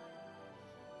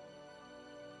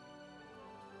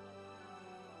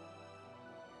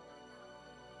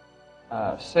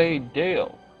 Say,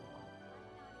 Dale.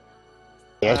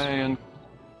 Yes. I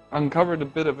uncovered a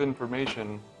bit of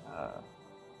information,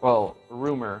 a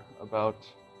rumor about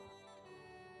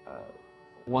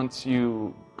once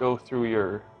you go through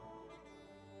your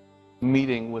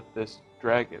meeting with this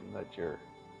dragon that you're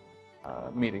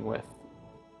meeting with,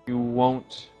 you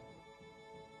won't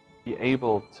be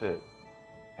able to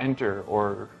enter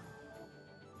or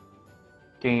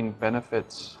gain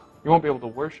benefits. You won't be able to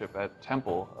worship at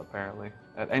temple, apparently,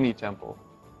 at any temple.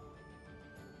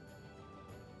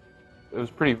 It was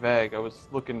pretty vague. I was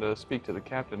looking to speak to the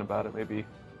captain about it, maybe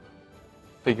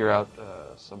figure out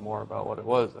some more about what it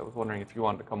was. I was wondering if you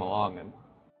wanted to come along and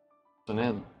listen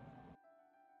in,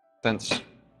 since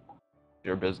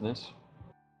your business.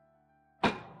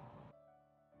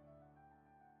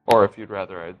 Or if you'd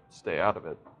rather I'd stay out of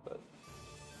it. But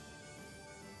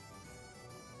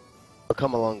I'll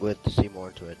come along with to see more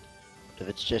into it. If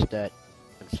it's just that,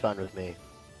 it's fine with me.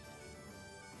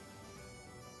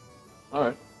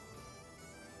 alright.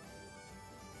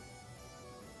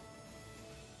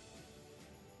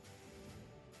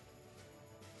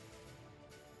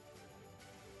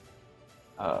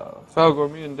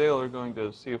 Falgor, me and Dale are going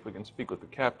to see if we can speak with the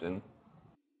captain.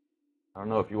 I don't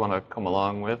know if you want to come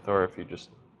along with, or if you just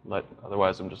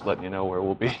otherwise I'm just letting you know where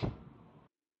we'll be.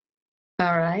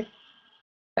 Alright.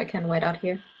 I can wait out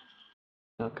here.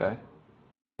 Okay.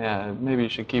 Yeah, maybe you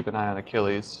should keep an eye on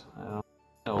Achilles. I don't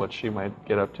know what she might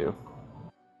get up to.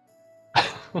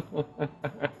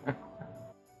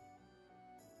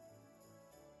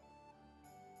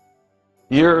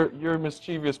 You're a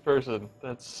mischievous person.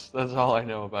 That's all I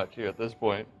know about you at this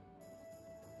point.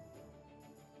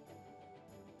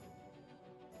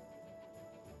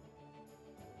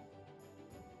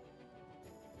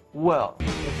 Well,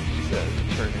 she says,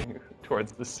 turning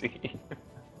towards the sea.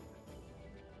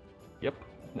 Yep.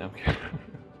 No. Okay.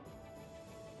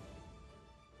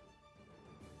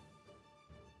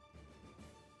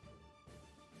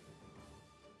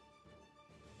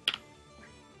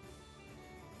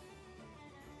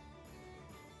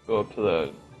 Go up to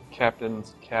the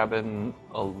captain's cabin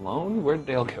alone? Where'd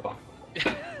Dale go?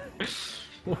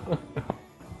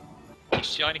 He's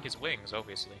shining his wings,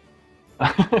 obviously.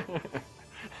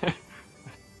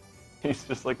 He's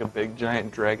just like a big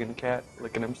giant dragon cat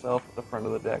licking himself at the front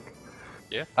of the deck.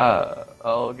 Yeah.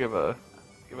 I'll give a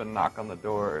knock on the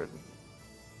door and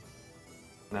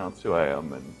announce who I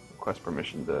am and request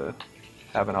permission to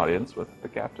have an audience with the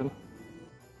captain.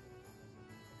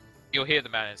 You'll hear the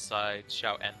man inside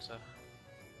shout enter.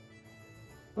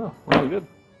 Oh, really good.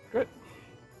 Great.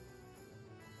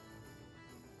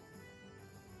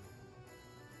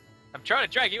 I'm trying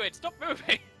to drag you in, stop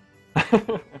moving! There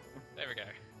we go.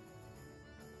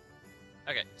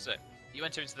 Okay, so you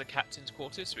enter into the captain's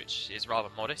quarters, which is rather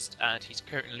modest, and he's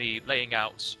currently laying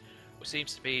out what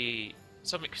seems to be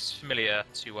something familiar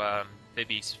to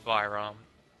Vivi's firearm.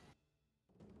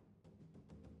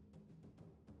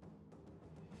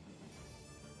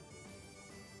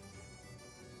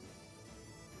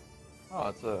 Oh,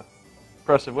 it's a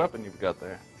impressive weapon you've got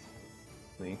there.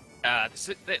 See? This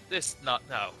isn't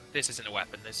a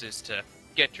weapon. This is to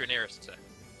get your nearest to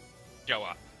show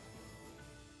up.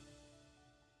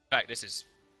 In fact, this is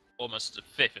almost a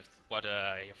fifth of what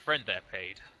your friend there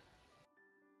paid.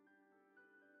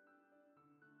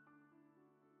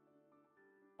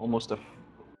 Almost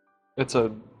it's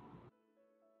a...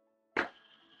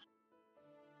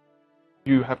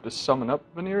 You have to summon up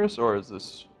Veneris, or is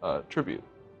this tribute?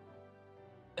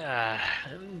 A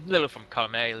little from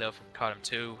column A, a little from column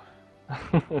 2.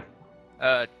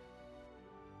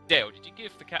 Dale, did you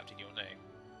give the captain your name?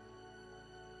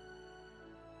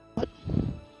 What?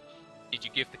 Did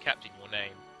you give the captain your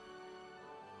name?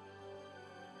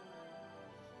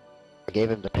 I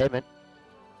gave him the payment.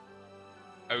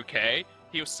 Okay.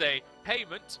 He'll say,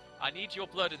 payment, I need your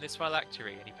blood in this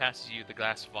phylactery, and he passes you the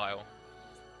glass vial.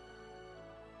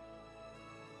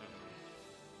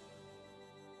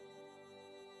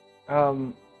 I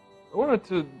wanted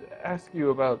to ask you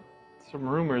about some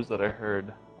rumors that I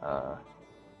heard.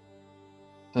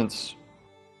 Since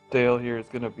Dale here is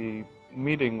going to be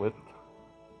meeting with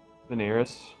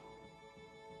Veneris,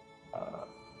 I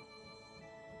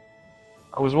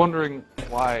was wondering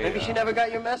why. Maybe she never got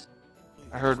your message.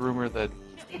 I heard rumor that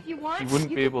If you want, he wouldn't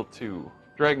you be able to.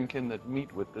 Dragonkin that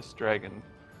meet with this dragon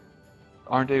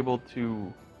aren't able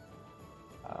to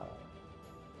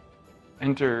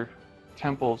enter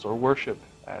temples or worship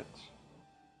at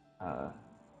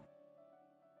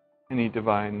any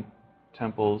divine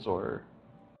temples or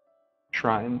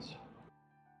shrines.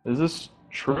 Is this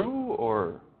true,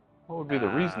 or what would be the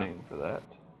reasoning for that?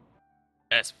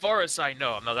 As far as I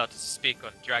know, I'm not allowed to speak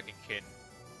on Dragonkin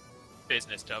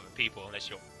business to other people unless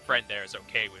your friend there is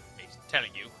okay with me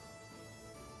telling you.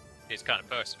 It's kind of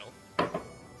personal.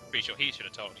 Pretty sure he should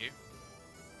have told you.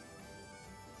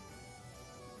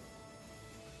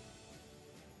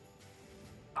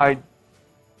 I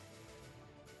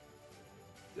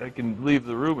can leave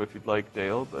the room if you'd like,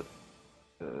 Dale, but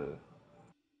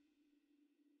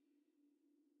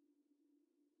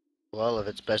Well, if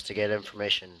it's best to get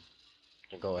information,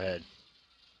 then go ahead.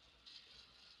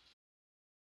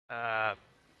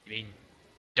 You mean,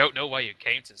 don't know why you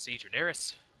came to see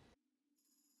Daenerys?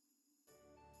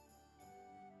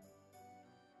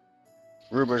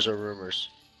 Rumors are rumors.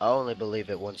 I'll only believe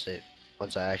it once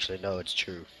I actually know it's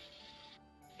true.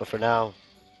 But for now,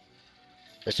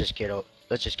 let's just get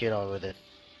on with it.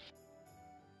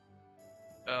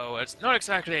 Oh, it's not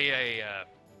exactly a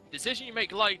decision you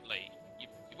make lightly.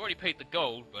 You've already paid the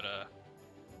gold, but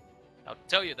I'll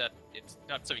tell you that it's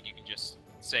not something you can just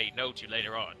say no to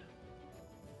later on.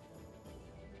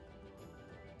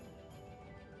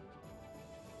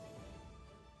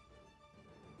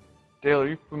 Dale, are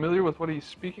you familiar with what he's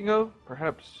speaking of?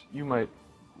 Perhaps you might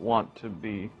want to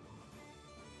be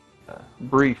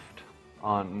briefed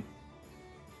on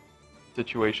the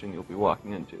situation you'll be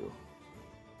walking into.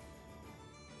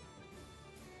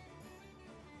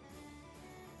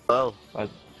 Well, But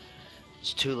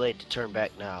it's too late to turn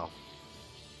back now.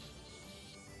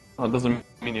 well, it doesn't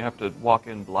mean you have to walk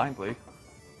in blindly.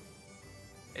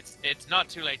 It's not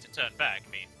too late to turn back.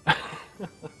 I mean,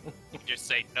 you can just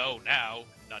say no now,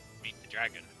 not meet the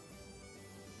dragon.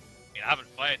 I mean, I haven't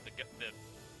fired the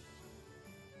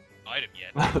item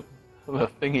yet. The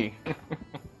thingy.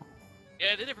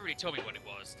 Yeah, they never really told me what it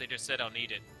was. They just said I'll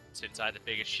need it since I had the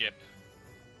biggest ship.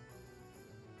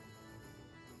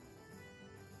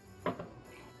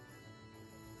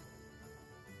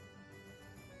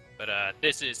 But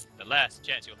this is the last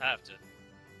chance you'll have to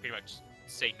pretty much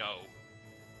say no.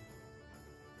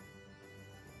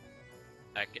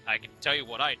 I can tell you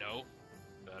what I know,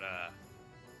 but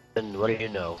Then what do you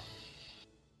know?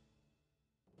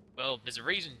 well, there's a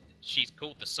reason she's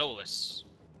called the Soulless.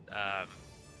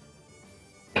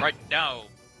 Right now,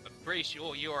 I'm pretty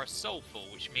sure you are a soulful,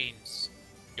 which means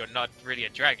you're not really a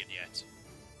dragon yet.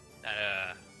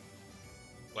 And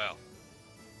well,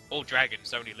 all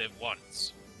dragons only live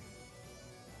once.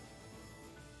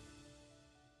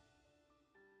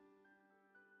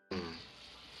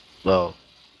 Well,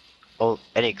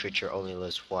 any creature only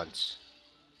lives once.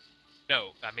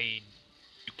 No, I mean,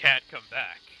 you can't come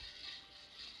back.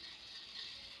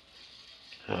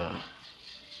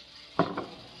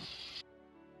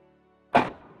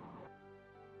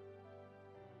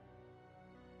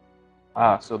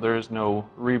 So there is no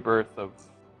rebirth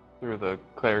through the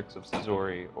clerics of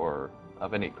Sizori or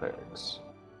of any clerics.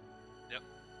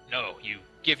 No, you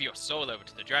give your soul over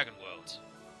to the dragon world,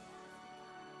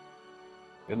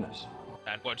 Goodness.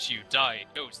 and once you die,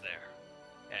 it goes there.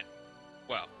 And,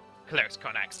 well, clerics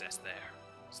can't access there,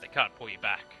 so they can't pull you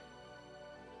back.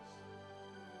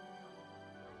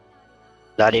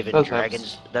 Not even Does have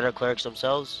dragons that are clerics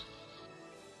themselves?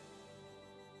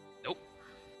 Nope.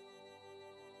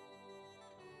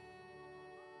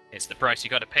 It's the price you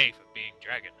gotta pay for being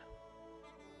dragon.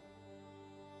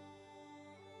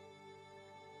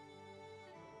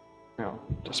 You know,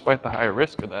 despite the high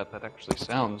risk of that, that actually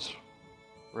sounds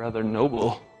rather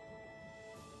noble.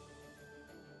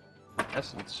 In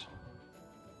essence.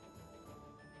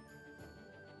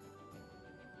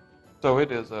 So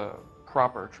it is a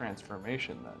proper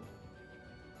transformation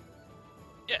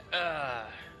then. Yeah,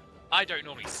 I don't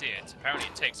normally see it. Apparently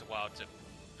it takes a while to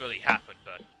fully happen,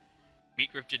 but meet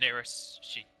with Daenerys,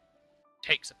 she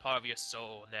takes a part of your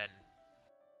soul, and then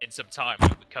in some time you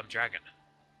become dragon.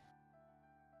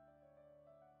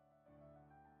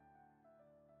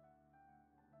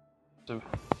 So,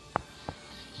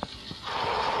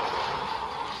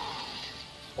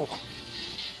 oh.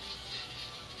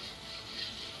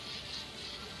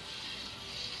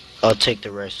 I'll take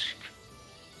the risk.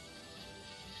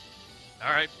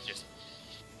 Alright, just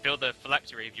fill the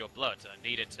phylactery of your blood. I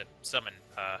need it to summon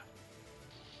her.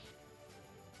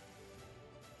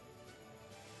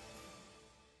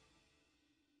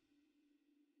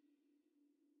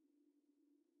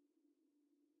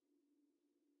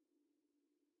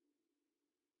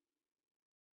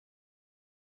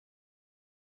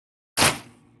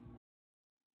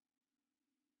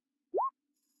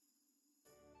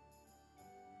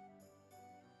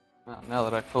 Well, now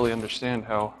that I fully understand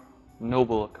how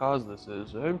noble a cause this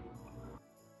is,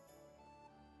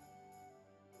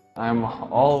 I'm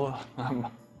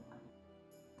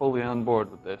fully on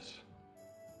board with this.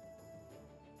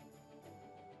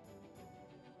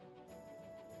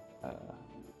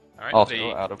 Alright, Also,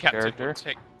 the out of captain character. will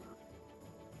take...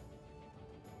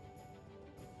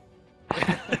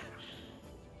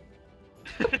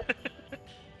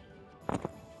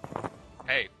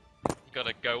 Hey, you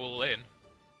gotta go all in.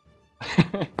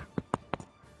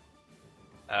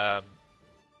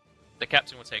 The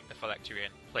captain will take the phylactery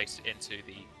and place it into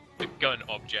the gun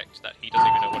object that he doesn't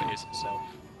even know what it is himself.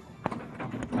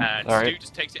 And All Stu right.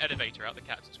 just takes the elevator out the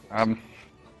captain's quarters. I'm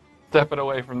stepping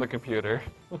away from the computer.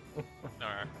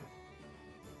 Alright.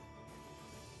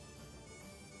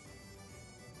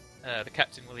 The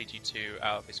captain will lead you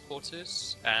out of his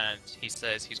quarters, and he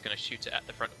says he's going to shoot it at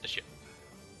the front of the ship.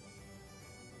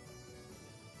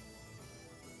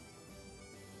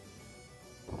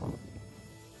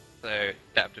 So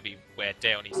that would be where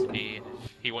Dale needs to be, and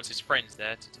if he wants his friends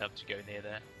there, to tell them to go near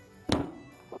there.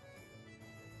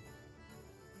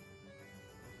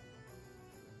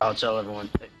 I'll tell everyone.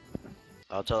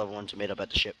 I'll tell everyone to meet up at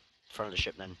the ship, front of the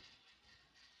ship then.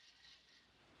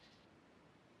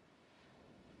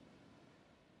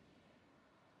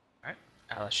 Alright,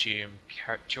 I'll assume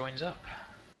Carrot joins up.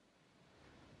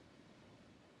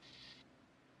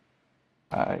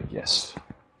 Yes.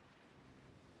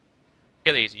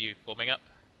 Achilles, are you forming up?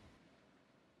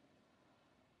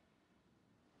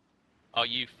 Are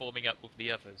you forming up with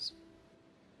the others?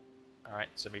 Alright,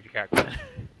 so move your character.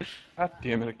 God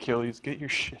damn it, Achilles, get your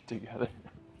shit together.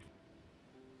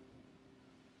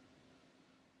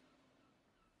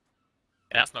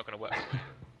 That's not going to work.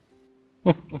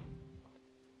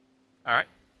 Alright.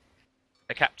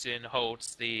 The captain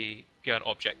holds the gun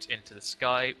object into the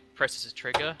sky, presses a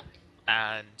trigger,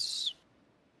 and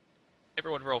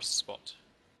everyone rolls spot.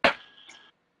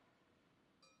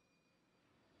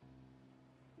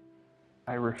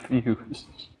 I refuse.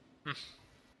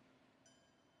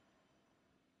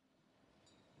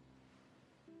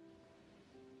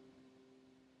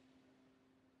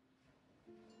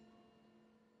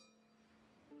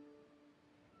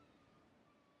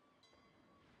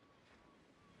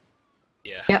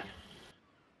 Yeah.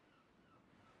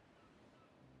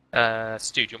 Yep.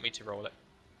 Stu, do you want me to roll it?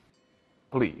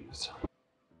 Please.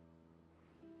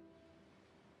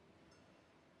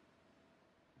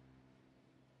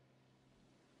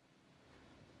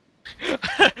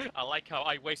 I like how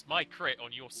I waste my crit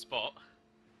on your spot.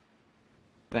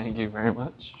 Thank you very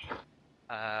much.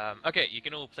 Okay, you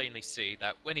can all plainly see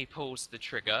that when he pulls the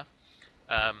trigger,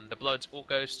 the blood all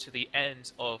goes to the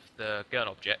end of the gun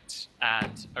object,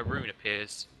 and a rune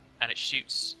appears, and it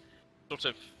shoots sort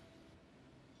of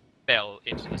bell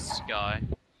into the sky.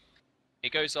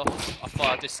 It goes off a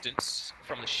far distance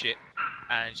from the ship,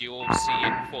 and you all see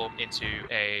it form into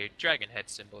a dragon head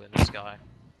symbol in the sky.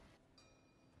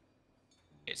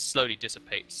 It slowly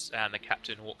dissipates, and the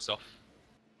captain walks off.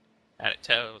 And it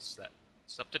tells that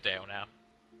it's up to Dale now.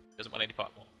 Doesn't want any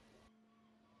part more.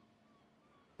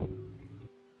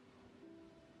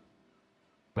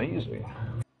 Amazing.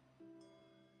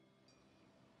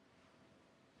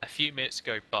 A few minutes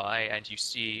go by, and you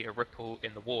see a ripple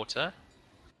in the water.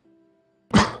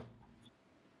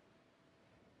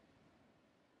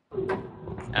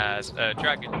 As a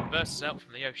dragon bursts out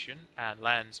from the ocean and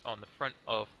lands on the front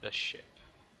of the ship.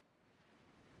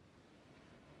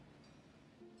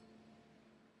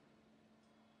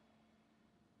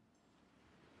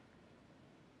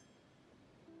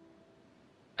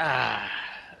 Ah,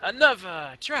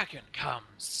 another dragon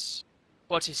comes.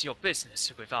 What is your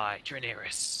business with I,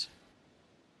 Draenerys?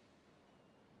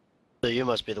 So you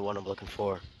must be the one I'm looking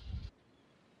for.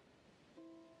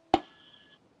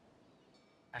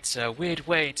 That's a weird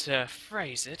way to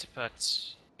phrase it,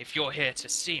 but if you're here to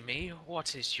see me,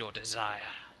 what is your desire?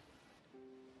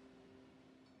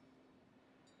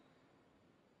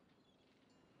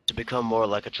 To become more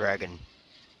like a dragon,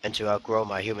 and to outgrow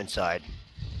my human side.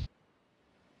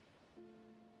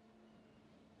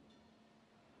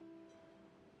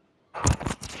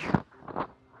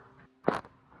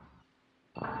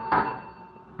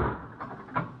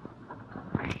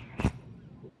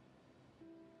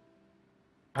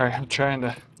 Alright, I'm trying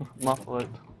to muffle it.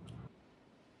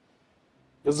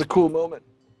 This is a cool moment.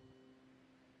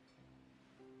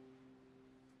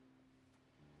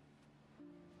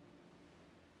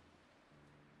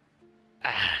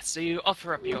 Ah, so you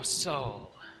offer up your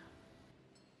soul.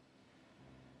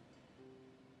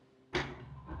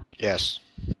 Yes.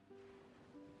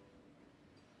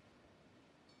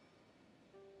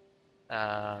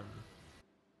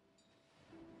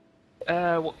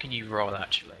 What can you roll,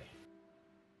 actually?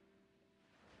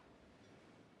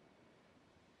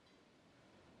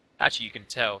 Actually, you can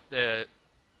tell. The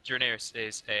Draenerys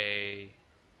is a...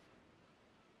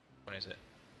 What is it?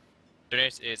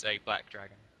 Draenerys is a black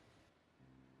dragon.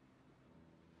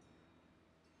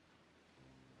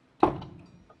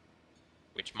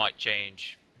 Which might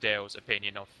change Dale's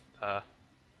opinion of her.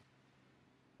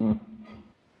 Hmm.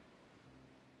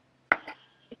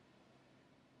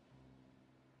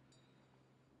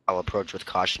 I'll approach with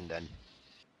caution then.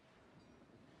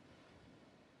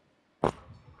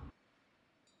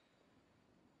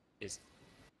 Is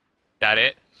that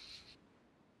it?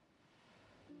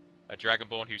 A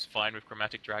Dragonborn who's fine with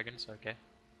chromatic dragons, okay.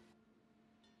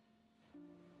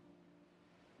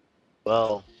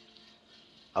 Well,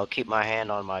 I'll keep my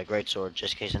hand on my greatsword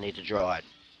just in case I need to draw it.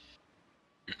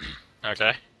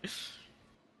 Okay.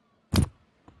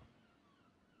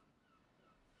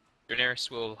 Daenerys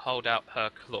will hold out her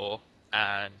claw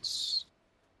and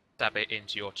stab it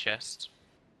into your chest.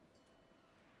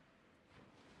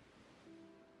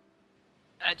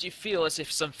 And you feel as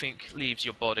if something leaves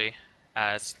your body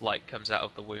as light comes out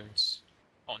of the wounds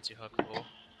onto her claw.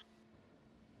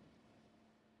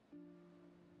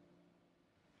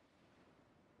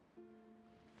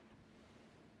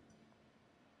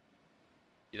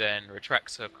 She then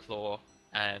retracts her claw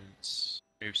and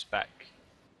moves back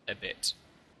a bit.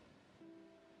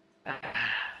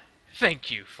 Thank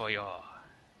you for your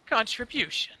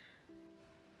contribution.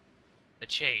 The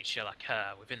change shall occur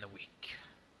within the week.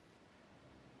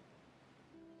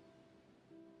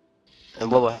 And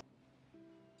what will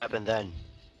happen then?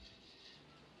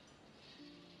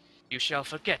 You shall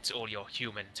forget all your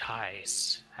human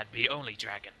ties and be only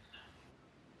dragon.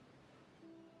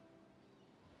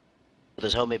 Will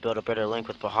this help me build a better link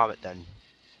with Bahamut then?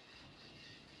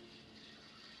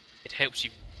 It helps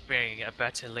you bring a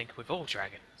better link with all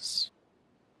dragons.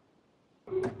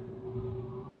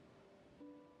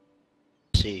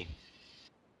 See.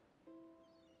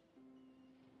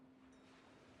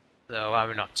 Though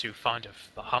I'm not too fond of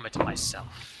Bahamut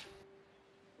myself.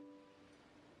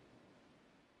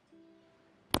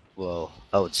 Well,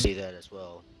 I would see that as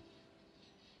well.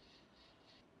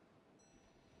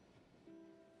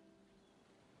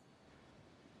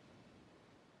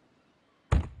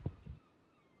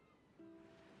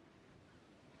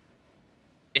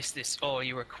 Is this all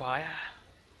you require?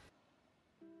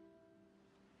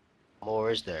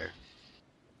 More is there?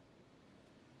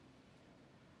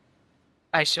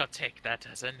 I shall take that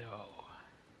as a no.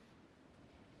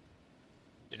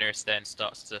 Daenerys then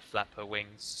starts to flap her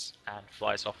wings and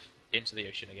flies off into the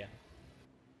ocean again.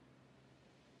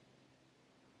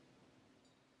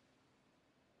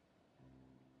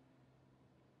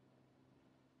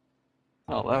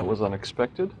 Well, that was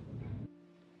unexpected.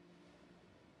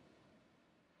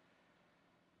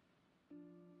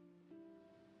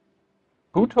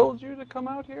 Who told you to come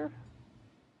out here?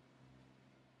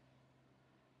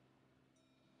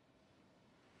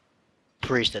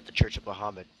 Priest at the Church of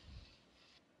Bahamut.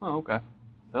 Oh, okay.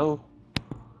 So,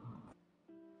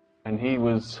 and he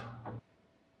was.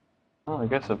 Well, I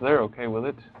guess if they're okay with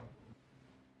it.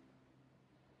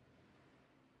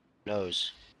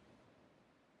 Knows.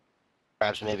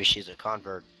 Perhaps maybe she's a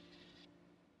convert.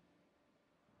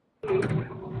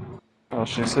 Well,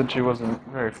 she said she wasn't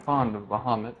very fond of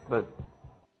Bahamut, but.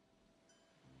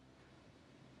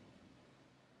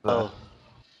 Oh.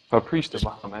 If a priest of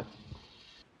Bahamut,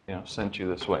 sent you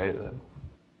this way, then.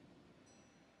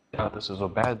 Yeah, this is a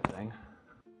bad thing.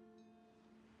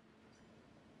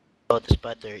 But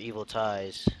despite their evil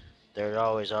ties, there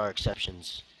always are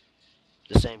exceptions.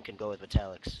 The same can go with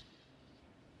metallics.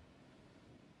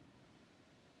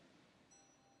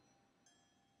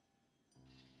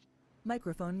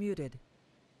 Microphone muted.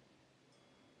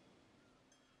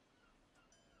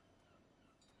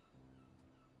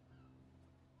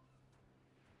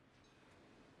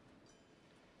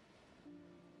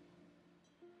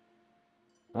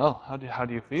 Well, how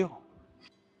do you feel?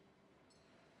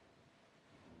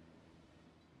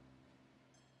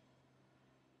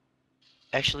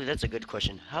 Actually, that's a good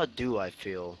question. How do I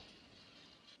feel?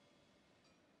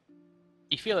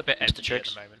 You feel a bit Mr. empty at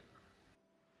Tricks? the moment.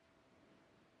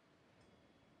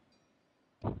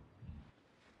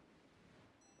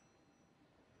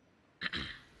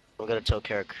 I'm gonna tell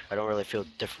Carrick, I don't really feel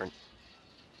different.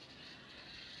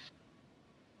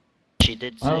 She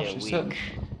did say Well, a she week. said.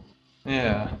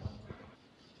 Yeah.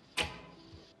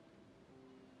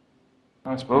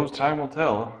 I suppose time will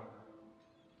tell.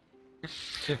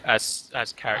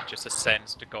 As Carrick just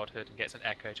ascends to godhood and gets an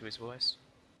echo to his voice.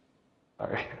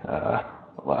 Sorry.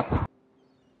 Hold on.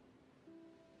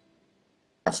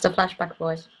 That's the flashback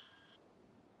voice.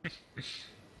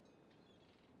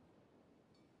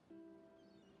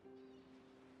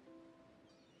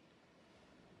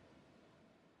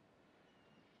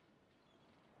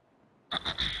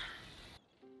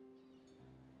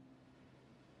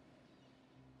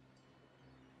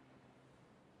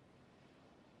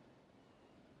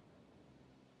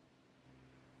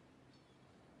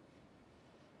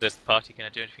 Is the party going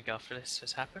to do anything after this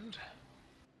has happened?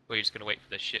 Or are you just going to wait for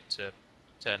the ship to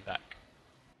turn back?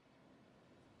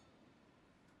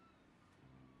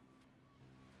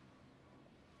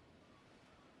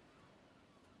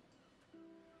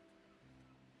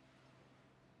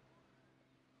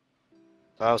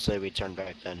 I'll say we turn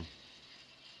back then.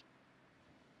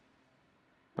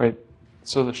 Wait,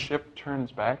 so the ship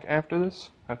turns back after this?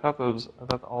 I thought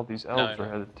all these No, elves were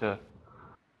no. headed to.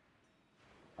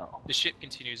 Oh. The ship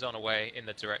continues on away in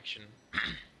the direction.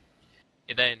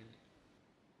 It then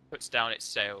puts down its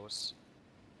sails,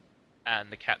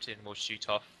 and the captain will shoot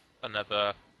off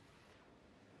another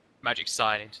magic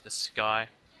sign into the sky.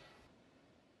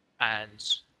 And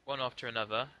one after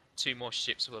another, 2 more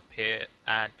ships will appear,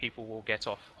 and people will get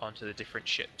off onto the different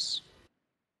ships.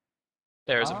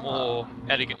 There is a more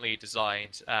elegantly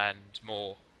designed and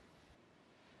more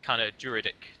kind of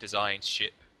druidic designed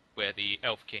ship where the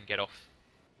elf king get off,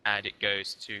 and it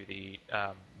goes to the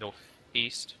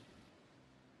northeast.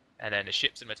 And then a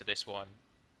ship similar to this one,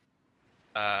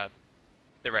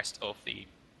 the rest of the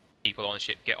people on the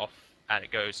ship get off, and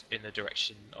it goes in the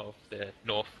direction of the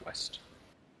northwest.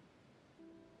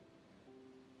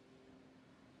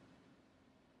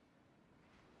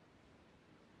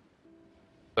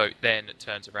 Boat then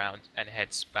turns around and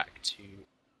heads back to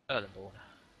Erlenborn.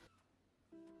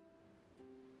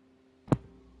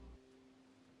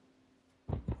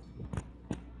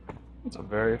 It's a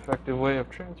very effective way of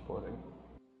transporting.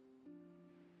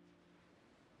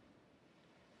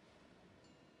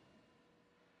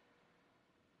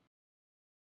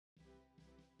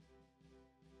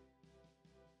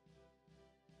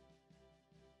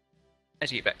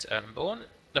 As you get back to Erlenborn,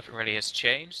 nothing really has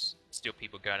changed. Still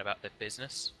people going about their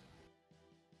business.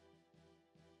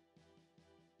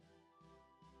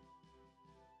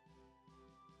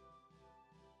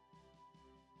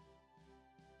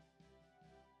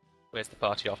 Where's the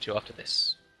party off to after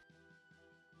this?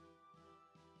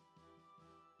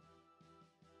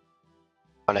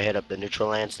 Wanna hit up the neutral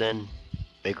lands then?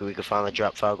 Maybe we can finally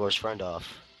drop Falgor's friend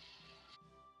off.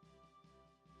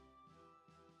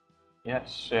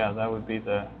 Yes, yeah, that would be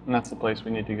and that's the place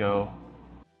we need to go.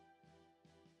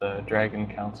 The Dragon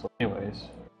Council, anyways.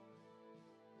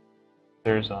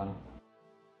 There's on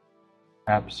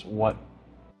perhaps what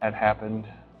had happened,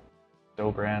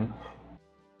 Dobran.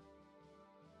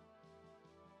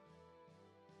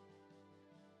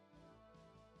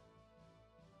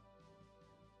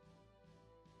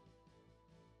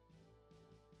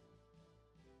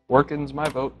 Working's my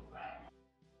vote.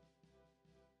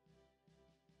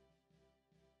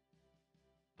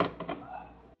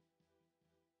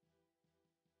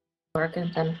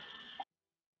 Working then.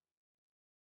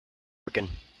 Working.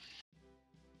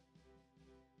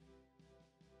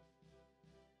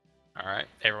 Alright,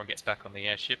 everyone gets back on the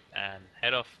airship and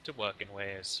head off to working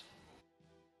ways.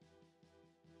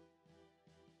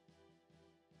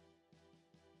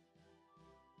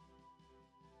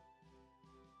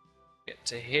 Get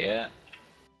to here.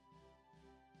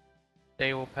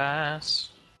 They will pass.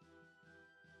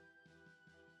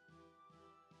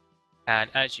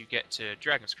 And as you get to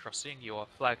Dragon's Crossing, you are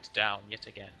flagged down yet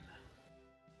again.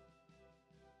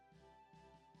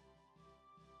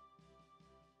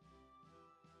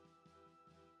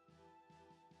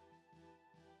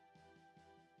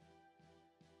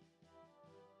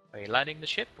 Are you landing the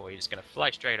ship, or are you just going to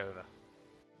fly straight over? I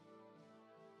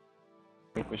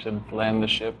think we should land the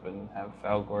ship and have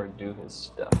Falgor do his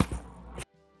stuff.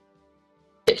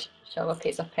 Show a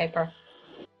piece of paper.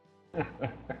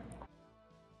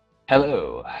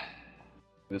 Hello.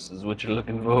 This is what you're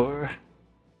looking for.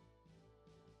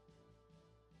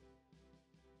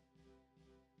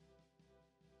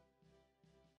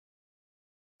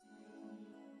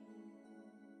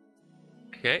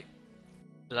 Okay.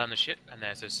 Land the ship, and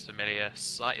there's this familiar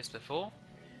sight as before.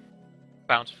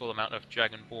 Bountiful amount of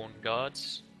Dragonborn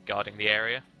guards guarding the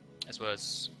area, as well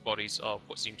as bodies of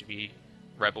what seem to be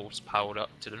rebels piled up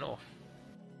to the north.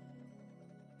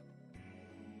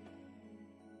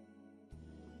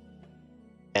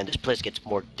 And this place gets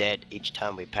more dead each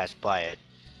time we pass by it.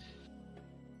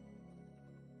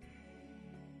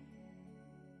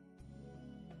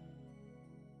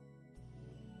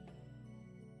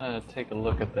 Take a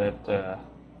look at that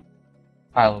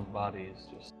pile of bodies.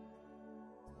 Just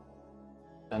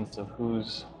sense of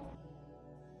who's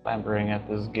clambering at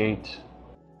this gate.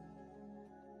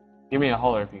 Give me a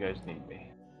holler if you guys need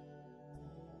me.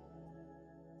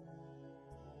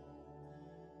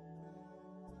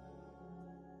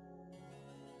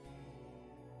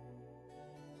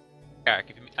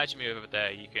 Garrick, as you move over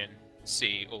there, you can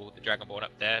see all the Dragonborn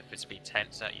up there visibly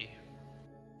tense at you.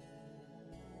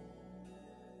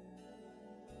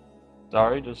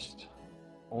 Sorry, just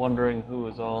wondering who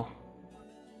was all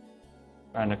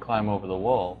trying to climb over the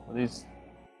wall. Are these...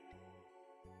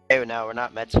 Hey, now we're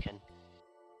not Mexican.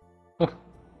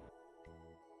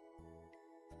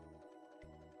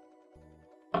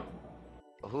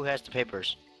 who has the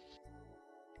papers?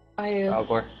 I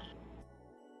Algor.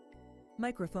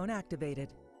 Microphone activated.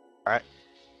 Alright.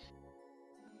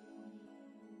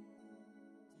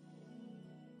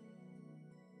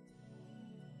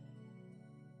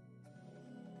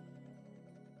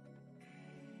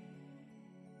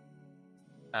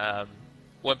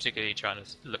 What particularly are you trying to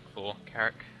look for,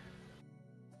 Carrick?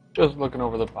 Just looking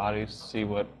over the bodies, see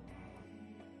what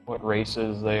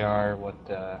races they are, what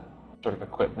sort of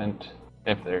equipment,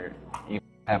 if they even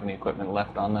have any equipment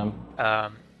left on them.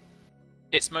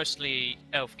 It's mostly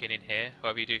Elfkin in here,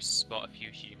 however you do spot a few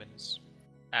humans,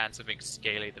 and something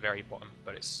scaly at the very bottom,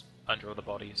 but it's under all the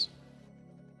bodies.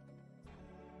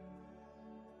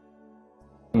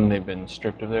 And they've been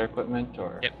stripped of their equipment,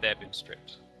 or? Yep, they've been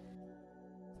stripped.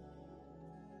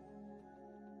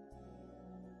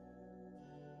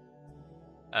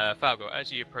 Falgo,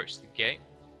 as you approach the gate,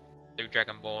 the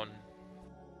Dragonborn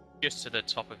just to the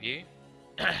top of you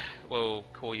will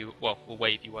call you, well, will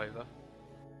wave you over.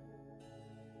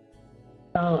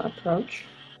 I'll approach.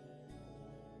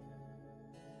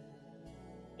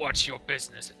 What's your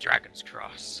business at Dragon's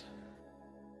Cross?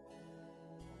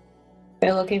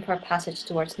 We're looking for a passage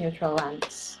towards neutral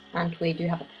lands, and we do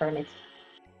have a permit.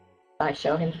 I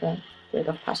show him the route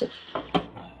of passage.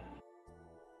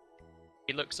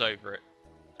 He looks over it.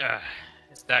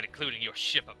 Is that including your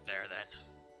ship up there, then?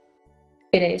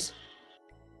 It is.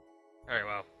 Very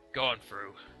well. Go on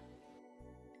through.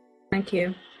 Thank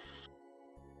you.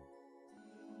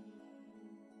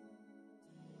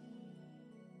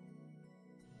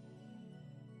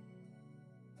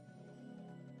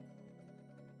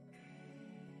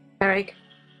 Eric,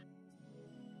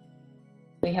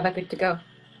 we have a good to go.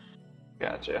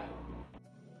 Gotcha.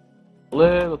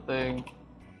 Little thing,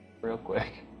 real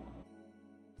quick.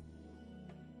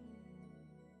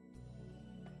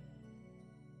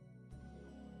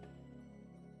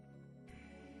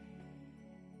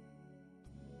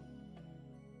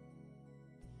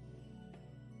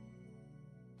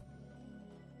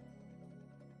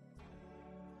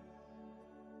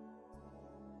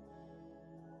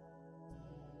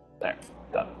 There,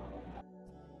 done.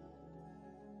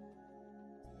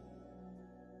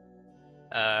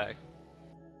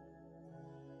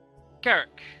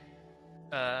 Carrick.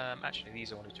 Actually,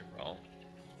 these I wanted to roll.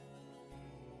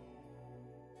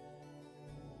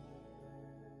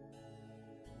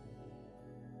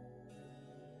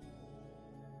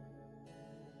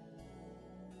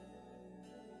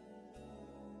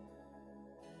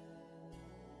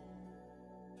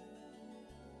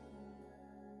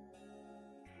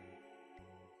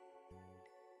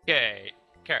 Okay,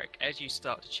 Carrick, as you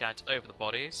start to chant over the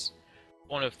bodies,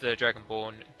 one of the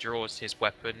Dragonborn draws his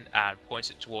weapon and points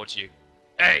it towards you.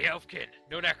 Hey, Elfkin!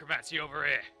 No necromancy over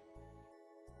here!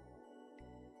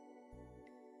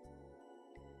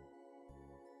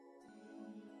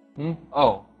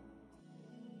 Oh.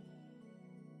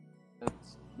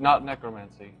 It's not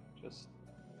necromancy, just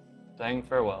saying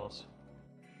farewells.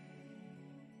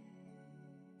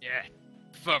 Yeah,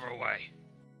 further away.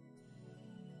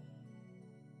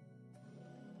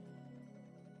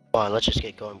 Come on, let's just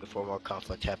get going before more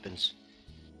conflict happens.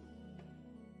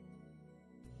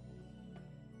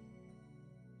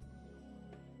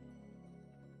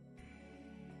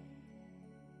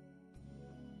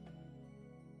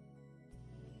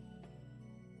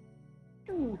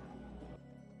 Or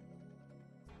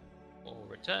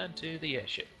return to the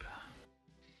airship.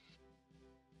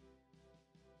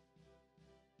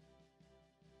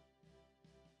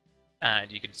 And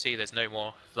you can see there's no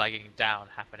more flagging down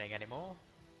happening anymore.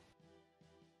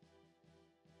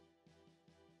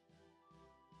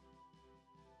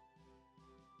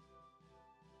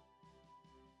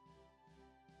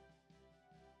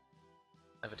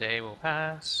 Another day will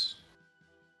pass.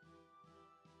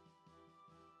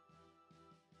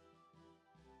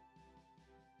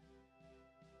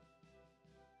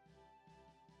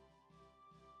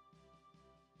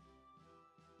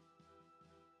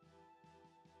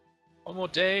 One more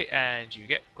day and you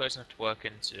get close enough to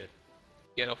working to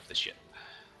get off the ship.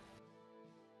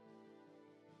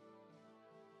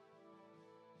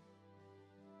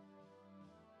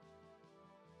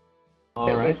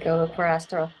 All right. We go look for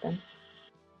Astaroth then.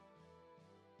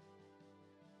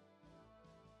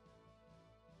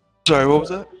 Sorry, what was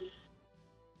that?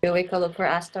 Do we go look for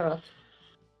Astaroth?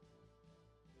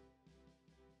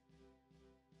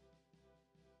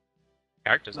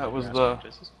 Characters. That was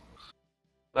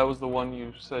the one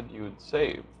you said you had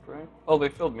saved, right? Oh, they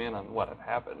filled me in on what had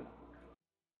happened.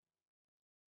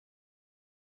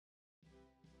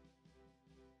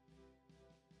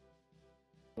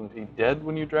 Was he dead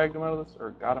when you dragged him out of this,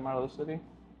 or got him out of the city?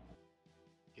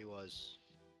 He was.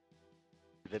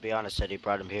 Viviana said he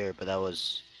brought him here, but that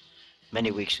was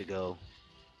many weeks ago.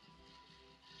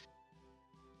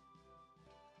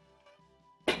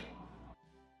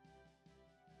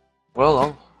 Well,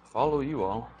 I'll follow you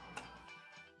all.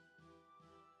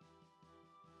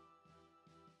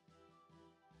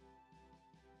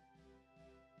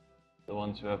 The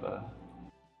ones who have a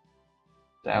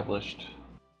established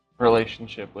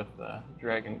relationship with the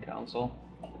Dragon Council.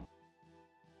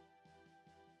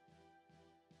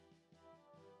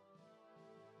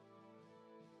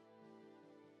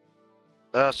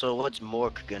 So what's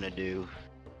Mork gonna do?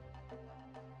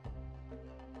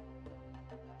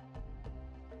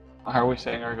 Are we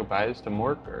saying our goodbyes to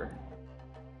Mork, or?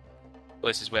 Well,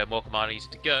 this is where Morkamar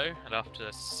needed to go, and after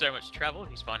so much travel,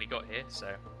 he's finally got here,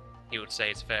 so he would say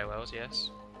his farewells,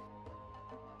 yes.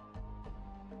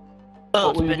 Well,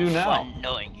 What will you do now? Fun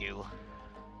knowing you.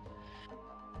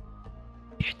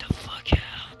 Get the fuck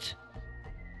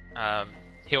out.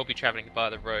 He'll be travelling by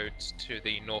the road to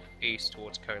the northeast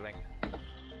towards Coling.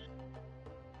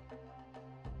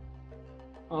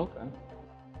 Oh, okay.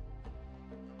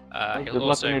 He'll Good luck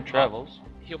also in your travels.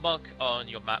 He'll mark on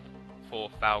your map for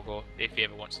Falgor if he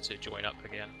ever wants to join up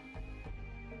again.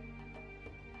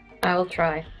 I will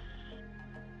try.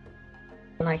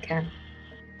 When I can.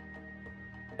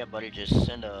 Yeah, buddy, just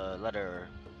send a letter.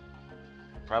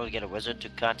 Probably get a wizard to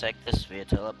contact this via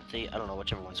telepathy. I don't know,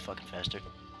 whichever one's fucking faster.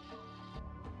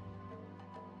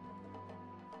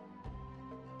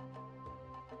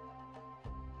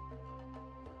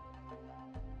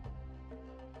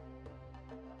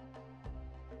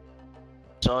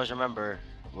 So always remember,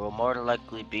 we'll more than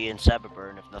likely be in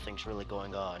Saberburn if nothing's really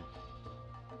going on.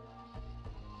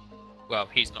 Well,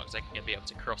 he's not exactly going to be able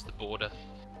to cross the border.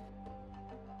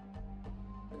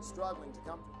 Struggling to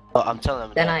come to. Well, I'm telling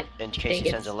him Then that I in case he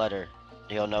think sends a it's- letter,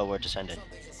 he'll know where to send it.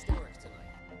 Something historic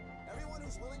tonight. Everyone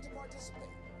who's willing to participate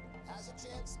has a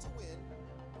chance to win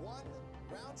one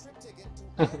round-trip ticket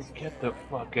to Get the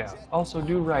fuck out. Also,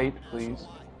 do right, please.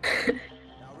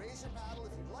 Now raise your paddle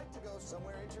if you'd like to go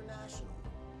somewhere international.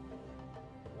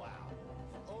 Wow.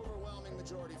 Overwhelming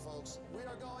majority, folks. We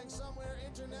are going somewhere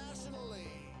internationally.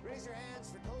 Raise your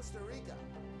hands for Costa Rica,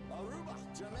 Aruba,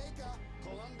 Jamaica,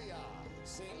 Colombia,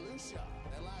 St. Lucia,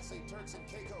 and lastly Turks and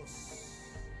Caicos.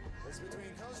 It's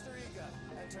between Costa Rica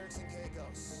and Turks and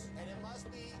Caicos. And it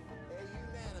must be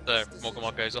a So unanimous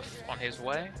Morkamar goes off on his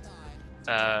way.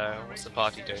 What's the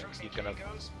party doing? He's gonna.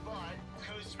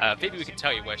 Maybe we can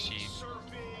tell you where she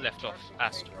left off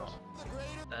Astaroth.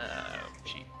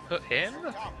 She put him.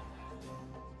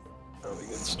 Probably a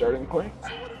good starting point. So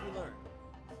what have we learned?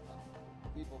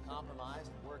 People compromise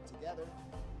and work together.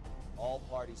 All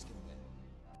parties can win.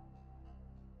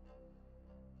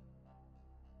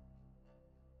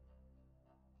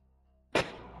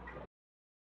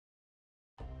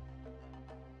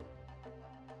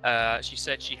 She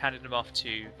said she handed him off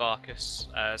to Varkas,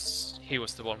 as he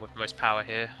was the one with the most power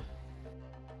here.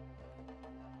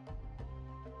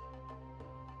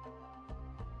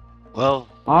 Well,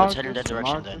 let's head in that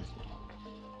direction then.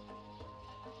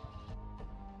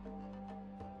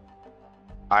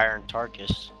 Iron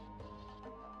Tarkus.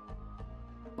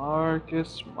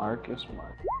 Marcus.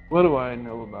 What do I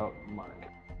know about Mark?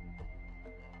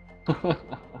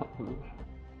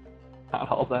 Not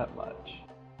all that much.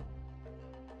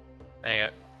 There you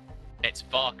go. It's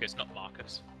Varkas, not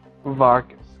Marcus.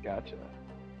 Varkas, gotcha.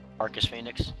 Marcus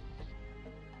Phoenix.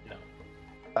 No.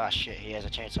 Ah shit, he has a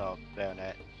chainsaw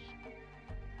bayonet.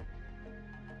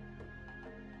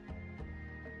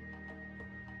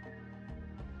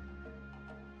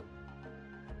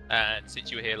 And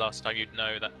since you were here last time, you'd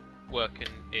know that Worken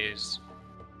is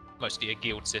mostly a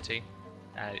guild city.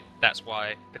 That's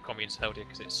why the communes held it,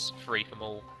 because it's free from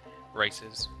all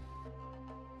races.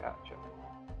 Gotcha.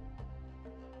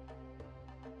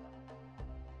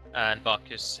 And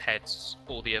Varkas heads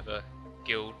all the other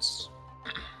guilds.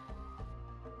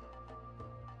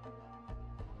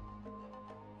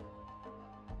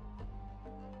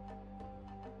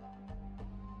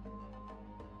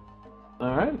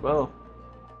 Alright, well,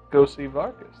 go see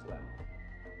Varkas then.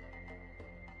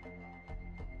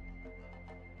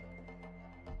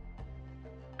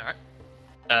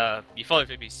 You follow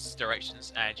Vibi's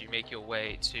directions and you make your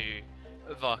way to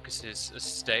Varkas's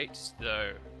estate,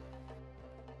 though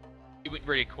you wouldn't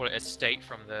really call it estate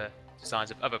from the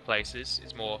designs of other places.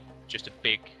 It's more just a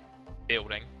big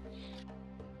building.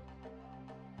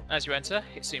 As you enter,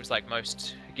 it seems like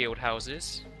most guild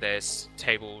houses. There's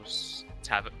tables,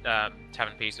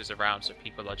 tavern pieces around, so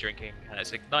people are drinking, and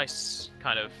it's a nice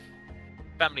kind of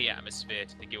family atmosphere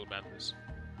to the guild members.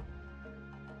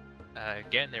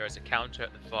 Again, there is a counter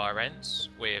at the far end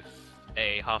with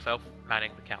a half-elf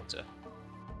manning the counter.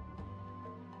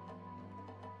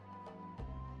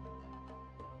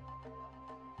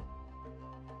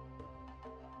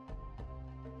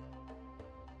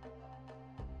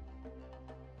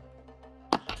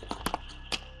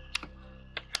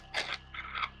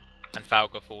 And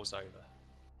Falgor falls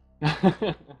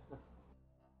over.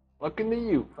 Looking to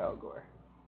you, Falgor.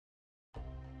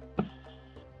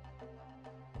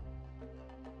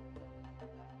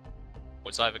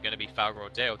 It's either going to be Falgor or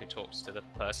Dale who talks to the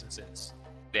person, since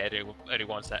they're the only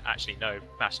ones that actually know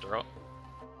Master Rot.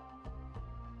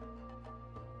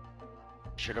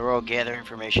 Should I roll gather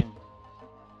information?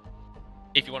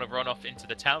 If you want to run off into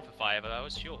the town for 5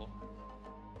 hours, sure.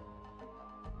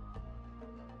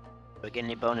 Do I get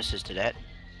any bonuses to that?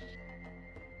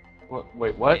 What,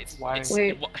 wait, what? It's, Why? it's,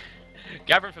 Wait.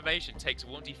 Gather information takes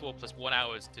 1d4 plus 1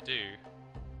 hours to do.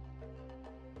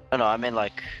 Oh no, I mean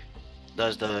like,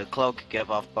 does the cloak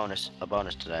give off a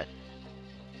bonus to that?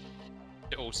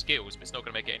 To all skills, but it's not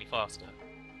going to make it any faster.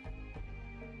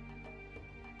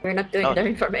 We're not doing Oh. their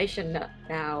information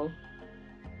now.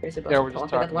 We're supposed Yeah, to we're just talk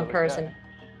to that talking one to the person.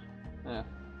 Yeah.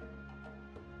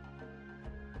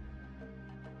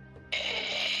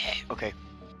 Okay.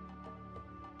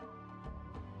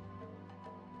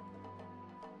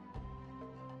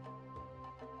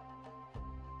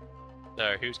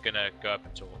 So, who's going to go up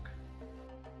and talk?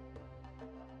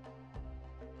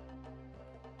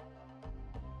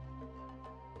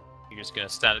 You're just going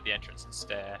to stand at the entrance and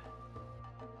stare.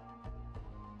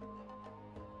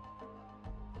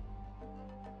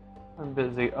 I'm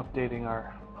busy updating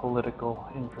our political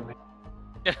information.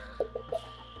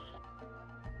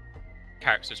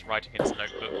 Carrick's just writing in his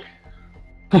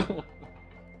notebook.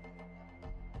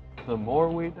 The more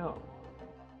we know.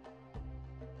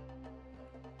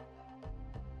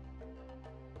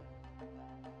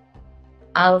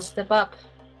 I'll step up.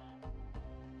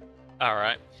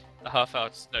 Alright. The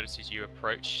half-elf notices you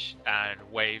approach and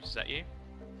waves at you.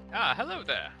 Ah, hello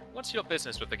there. What's your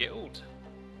business with the guild?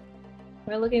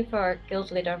 We're looking for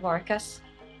guild leader Varkas.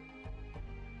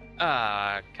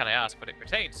 Ah, can I ask what it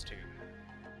pertains to?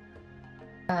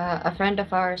 A friend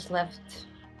of ours left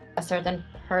a certain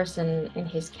person in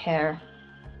his care.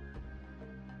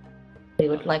 We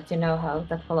would like to know how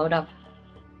that followed up.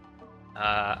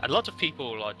 A lot of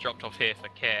people are dropped off here for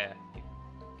care.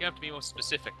 You have to be more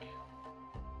specific.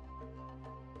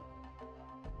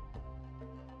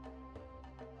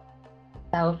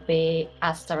 That would be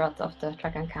Astaroth of the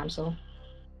Dragon Council.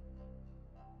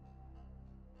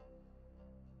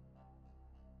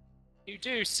 You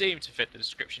do seem to fit the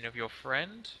description of your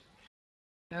friend.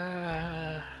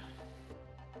 Then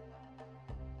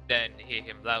hear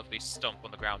him loudly stomp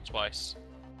on the ground twice.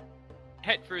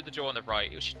 Head through the door on the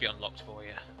right, it should be unlocked for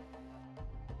you.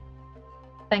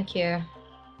 Thank you.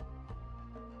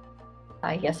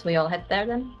 I guess we all head there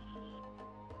then?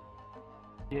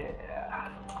 Yeah.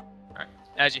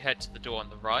 As you head to the door on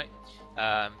the right,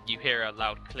 you hear a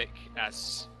loud click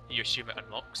as you assume it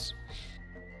unlocks.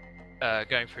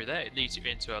 Going through there, it leads you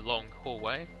into a long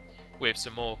hallway with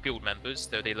some more guild members,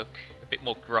 though they look a bit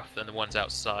more gruff than the ones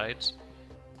outside.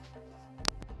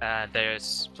 And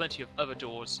there's plenty of other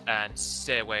doors and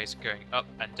stairways going up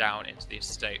and down into the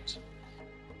estate.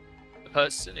 The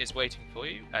person is waiting for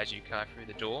you as you come through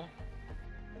the door,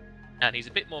 and he's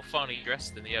a bit more finely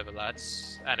dressed than the other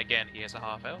lads, and again he is a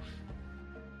half-elf.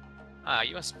 Ah,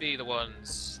 you must be the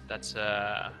ones that,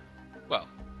 well,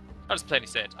 I just plainly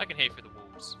said, I can hear through the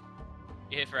walls.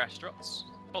 You here for Astrots?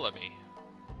 Follow me.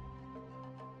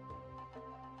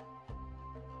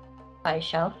 I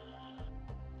shall.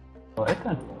 Alright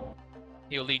then.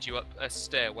 He'll lead you up a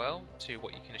stairwell to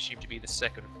what you can assume to be the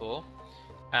second floor,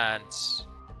 and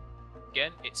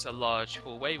again, it's a large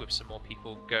hallway with some more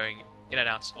people going in and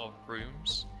out of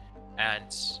rooms,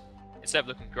 and instead of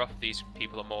looking gruff, these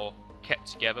people are more kept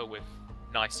together with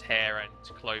nice hair and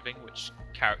clothing, which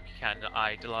Carrick can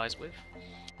idolize with.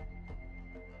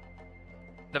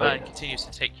 The man continues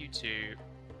to take you to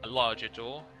a larger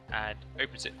door and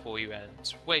opens it for you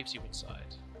and waves you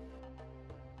inside.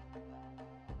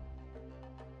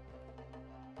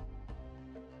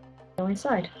 Go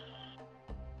inside.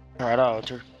 Alright, I'll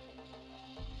enter.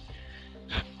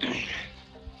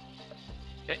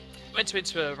 Okay, went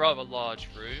into a rather large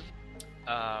room.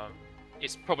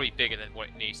 It's probably bigger than what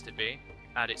it needs to be,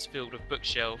 and it's filled with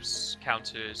bookshelves,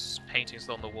 counters, paintings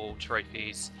on the wall,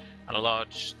 trophies, and a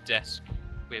large desk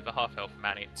with a half-elf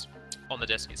man it. On the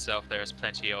desk itself there is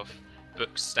plenty of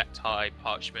books stacked high,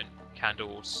 parchment,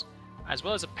 candles, as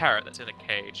well as a parrot that's in a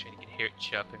cage, and you can hear it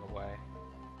chirping away.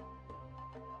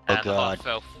 Oh And the God.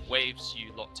 half-elf waves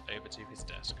you lot over to his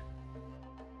desk.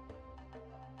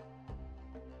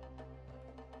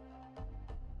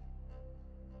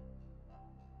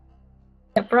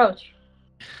 Approach.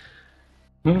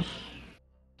 Hmm?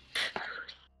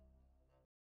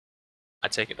 I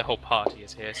take it the whole party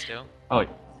is here still. Oh,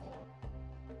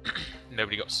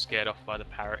 Nobody got scared off by the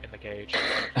parrot in the cage.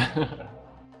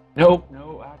 nope,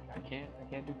 no, I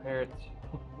can't do parrots.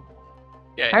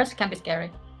 Yeah, Parrots can be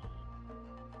scary.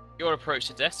 you all approach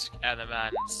the desk, and the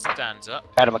man stands up.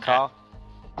 Adam McCall.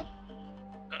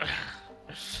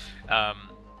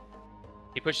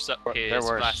 He pushes up They're his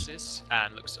worse. glasses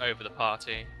and looks over the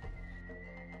party.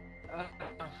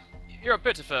 You're a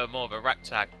bit of a more of a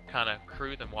ragtag kind of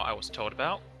crew than what I was told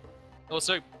about.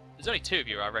 Also, there's only two of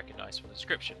you I recognise from the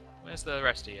description. Where's the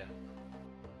rest of you?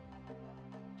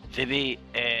 Phoebe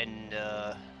and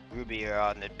Ruby are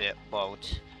on the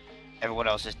boat. Everyone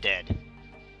else is dead.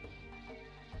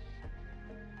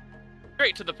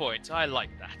 Straight to the point, I like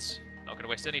that. Not gonna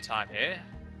waste any time here.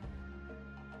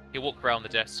 He'll walk around the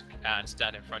desk and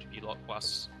stand in front of you lot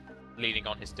whilst leaning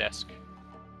on his desk.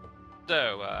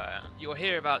 So, you were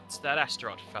here about that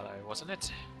Astaroth fellow, wasn't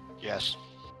it? Yes.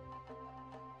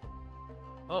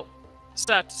 Well,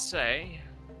 sad to say,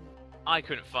 I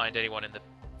couldn't find anyone in the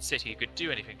city who could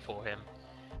do anything for him.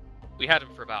 We had him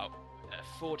for about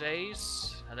 4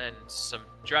 days, and then some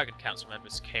Dragon Council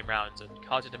members came round and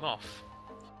carted him off.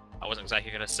 I wasn't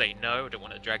exactly going to say no, I don't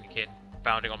want a Dragon King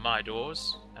pounding on my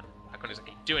doors, and I couldn't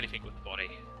exactly do anything with the body.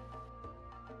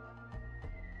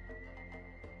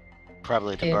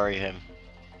 Probably to Yeah. bury him.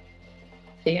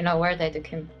 Do you know where they took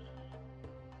him?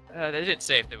 They didn't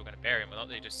say if they were going to bury him or not,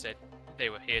 they just said they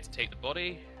were here to take the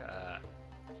body.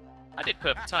 I did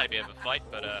put up a tiny bit of a fight,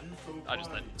 but I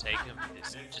just let them take him.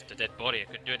 It's just a dead body, I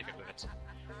couldn't do anything with it.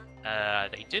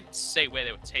 They didn't say where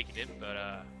they were taking him, but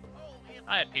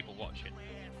I had people watching.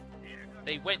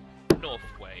 They went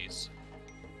northways,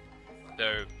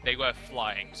 though they were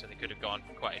flying, so they could have gone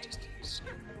quite a distance.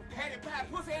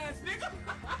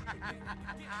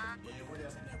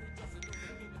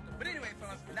 But anyway,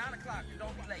 fellas, 9 o'clock,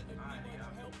 don't be late.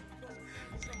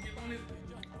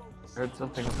 I heard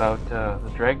something about the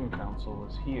Dragon Council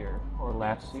was here, or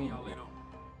last seen here.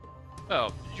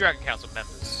 Well, Dragon Council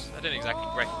members. I didn't exactly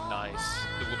recognise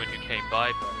the woman who came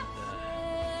by,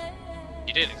 but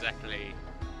she didn't exactly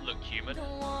look human.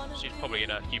 She's probably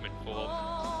in a human form.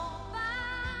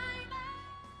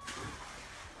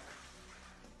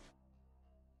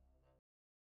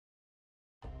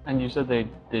 And you said they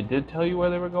did tell you where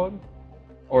they were going?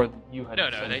 Or you had No,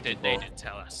 sent they didn't. people- They didn't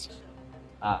tell us.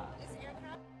 Ah.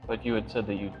 But you had said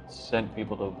that you sent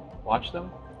people to watch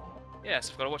them?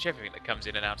 Yes, I've got to watch everything that comes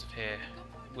in and out of here.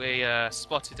 We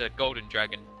spotted a golden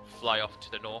dragon fly off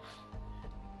to the north.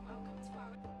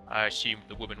 I assumed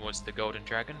the woman was the golden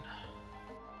dragon.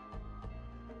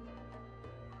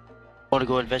 Want to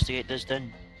go investigate this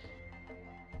then?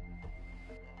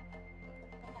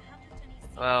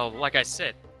 Well, like I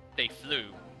said, they flew.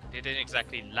 They didn't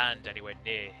exactly land anywhere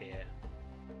near here.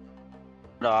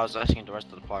 No, I was asking the rest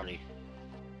of the party.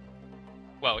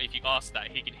 Well, if you ask that,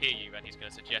 he can hear you and he's going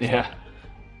to suggest Yeah. that.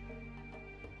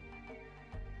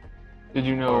 Did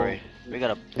you know Sorry, we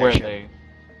got a where airship.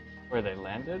 they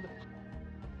landed?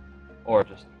 Or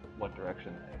just what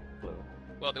direction they flew?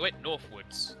 Well, they went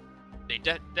northwards. They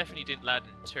definitely didn't land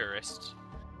in tourist.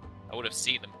 I would have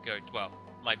seen them go. Well,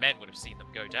 my men would have seen them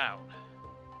go down.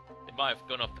 They might have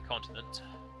gone off the continent.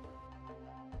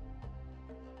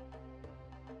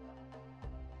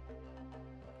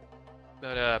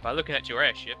 But by looking at your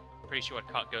airship, I'm pretty sure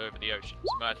I can't go over the ocean,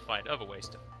 so I might have to find other ways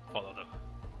to follow them.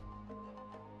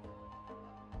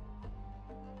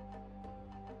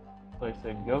 The place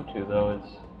they'd go to, though,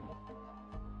 is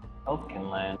Elfkin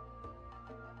Land.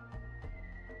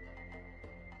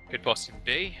 Could possibly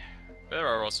be. There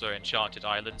are also enchanted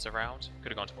islands around.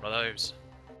 Could have gone to one of those.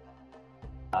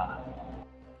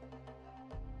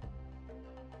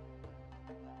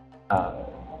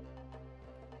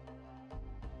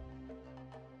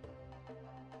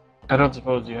 I don't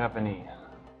suppose you have any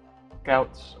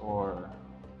scouts or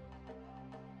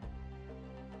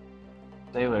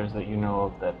sailors that you know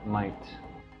of that might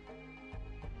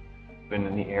have been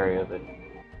in the area that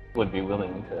would be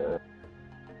willing to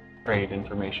trade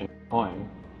information for coin.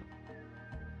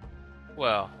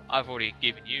 Well, I've already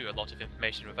given you a lot of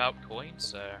information without coins,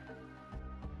 so...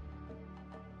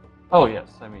 Oh yes,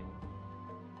 I mean,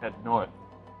 head north.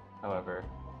 However,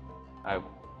 I'm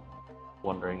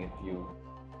wondering if you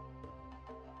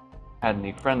had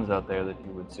any friends out there that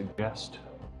you would suggest.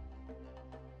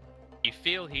 You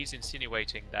feel he's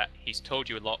insinuating that he's told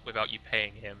you a lot without you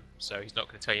paying him, so he's not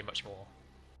going to tell you much more.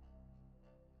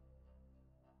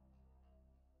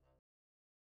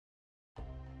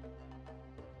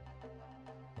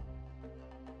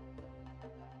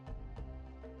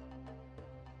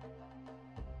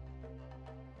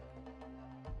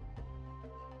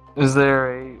 Is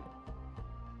there a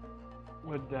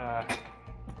is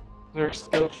there a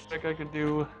skill check I could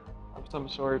do of some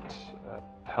sort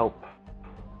help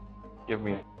give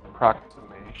me an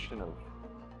approximation of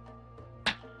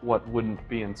what wouldn't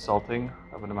be insulting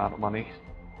of an amount of money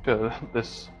to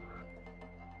this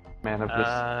man of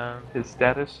his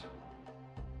status?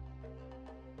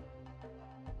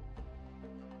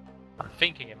 I'm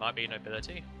thinking it might be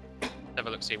nobility. Let's have a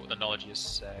look, see what the knowledge is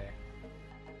say.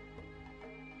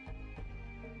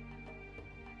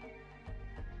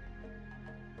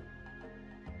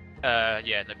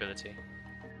 Yeah, nobility.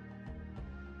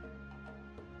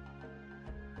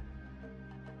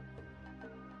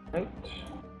 Right.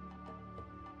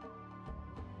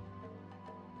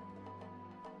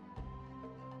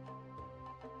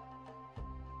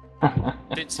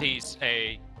 Since he's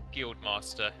a guild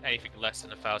master, anything less than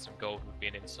 1,000 gold would be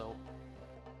an insult.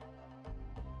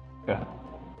 Yeah.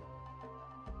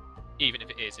 Even if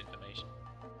it is information.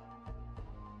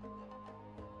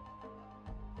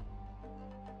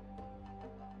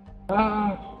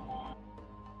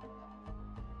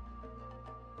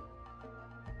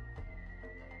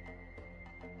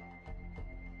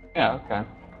 Yeah, okay.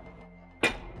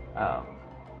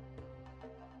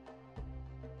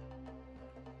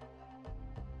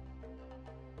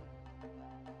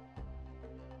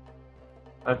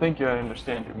 I think I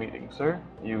understand your meeting, sir.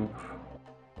 You've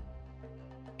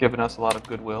given us a lot of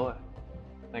goodwill.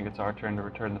 I think it's our turn to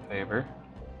return the favor.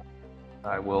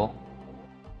 I will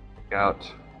take out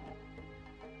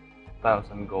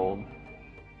 1,000 gold.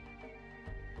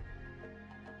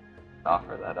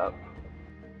 Offer that up.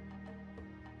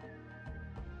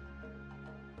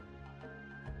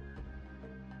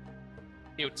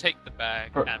 He'll take the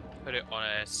bag and put it on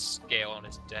a scale on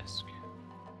his desk.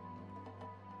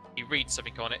 He reads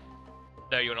something on it,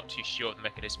 though you're not too sure of the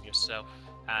mechanism yourself,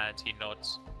 and he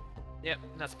nods. Yep,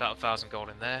 that's about 1,000 gold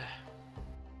in there.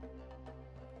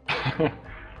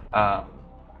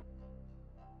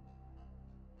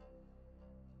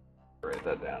 Write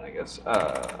that down, I guess.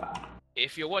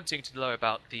 If you're wanting to know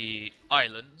about the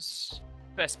islands,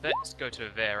 best bet is go to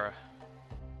Vera.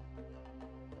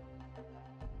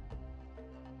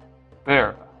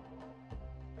 Vera.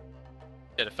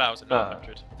 At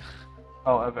 1,900.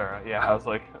 Oh, Avera. Yeah, I was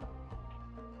like,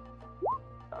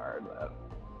 darn that.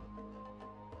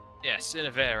 Yes,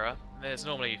 in Avera, there's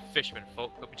normally fishermen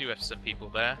folk, but we do have some people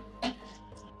there.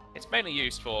 It's mainly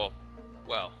used for,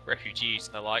 well, refugees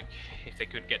and the like, if they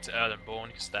could get to Erlenborn,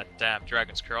 because that damn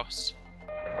Dragon's Cross.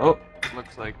 Oh,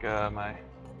 looks like my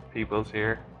people's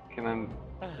here. Can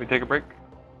we take a break?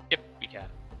 Yep, we can.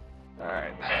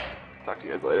 Alright. Talk to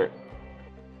you guys later.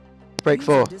 Break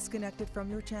 4. Disconnected from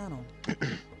your channel.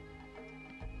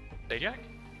 Hey, Jack?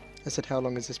 I said, how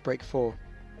long is this break for?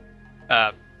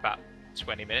 About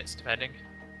 20 minutes, depending.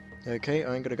 Okay,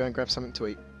 I'm gonna go and grab something to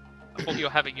eat. I thought you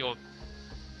were having your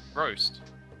roast.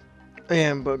 I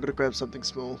am, but I'm gonna grab something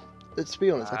small. To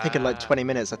be honest, I think in like 20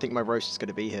 minutes, I think my roast is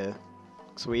gonna be here.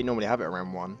 So we normally have it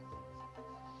around 1.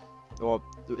 Or,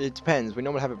 it depends, we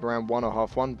normally have it around 1 or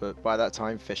half 1, but by that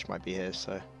time, fish might be here,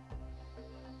 so...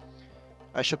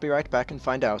 I shall be right back and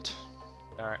find out.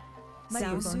 Alright.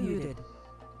 Sounds muted.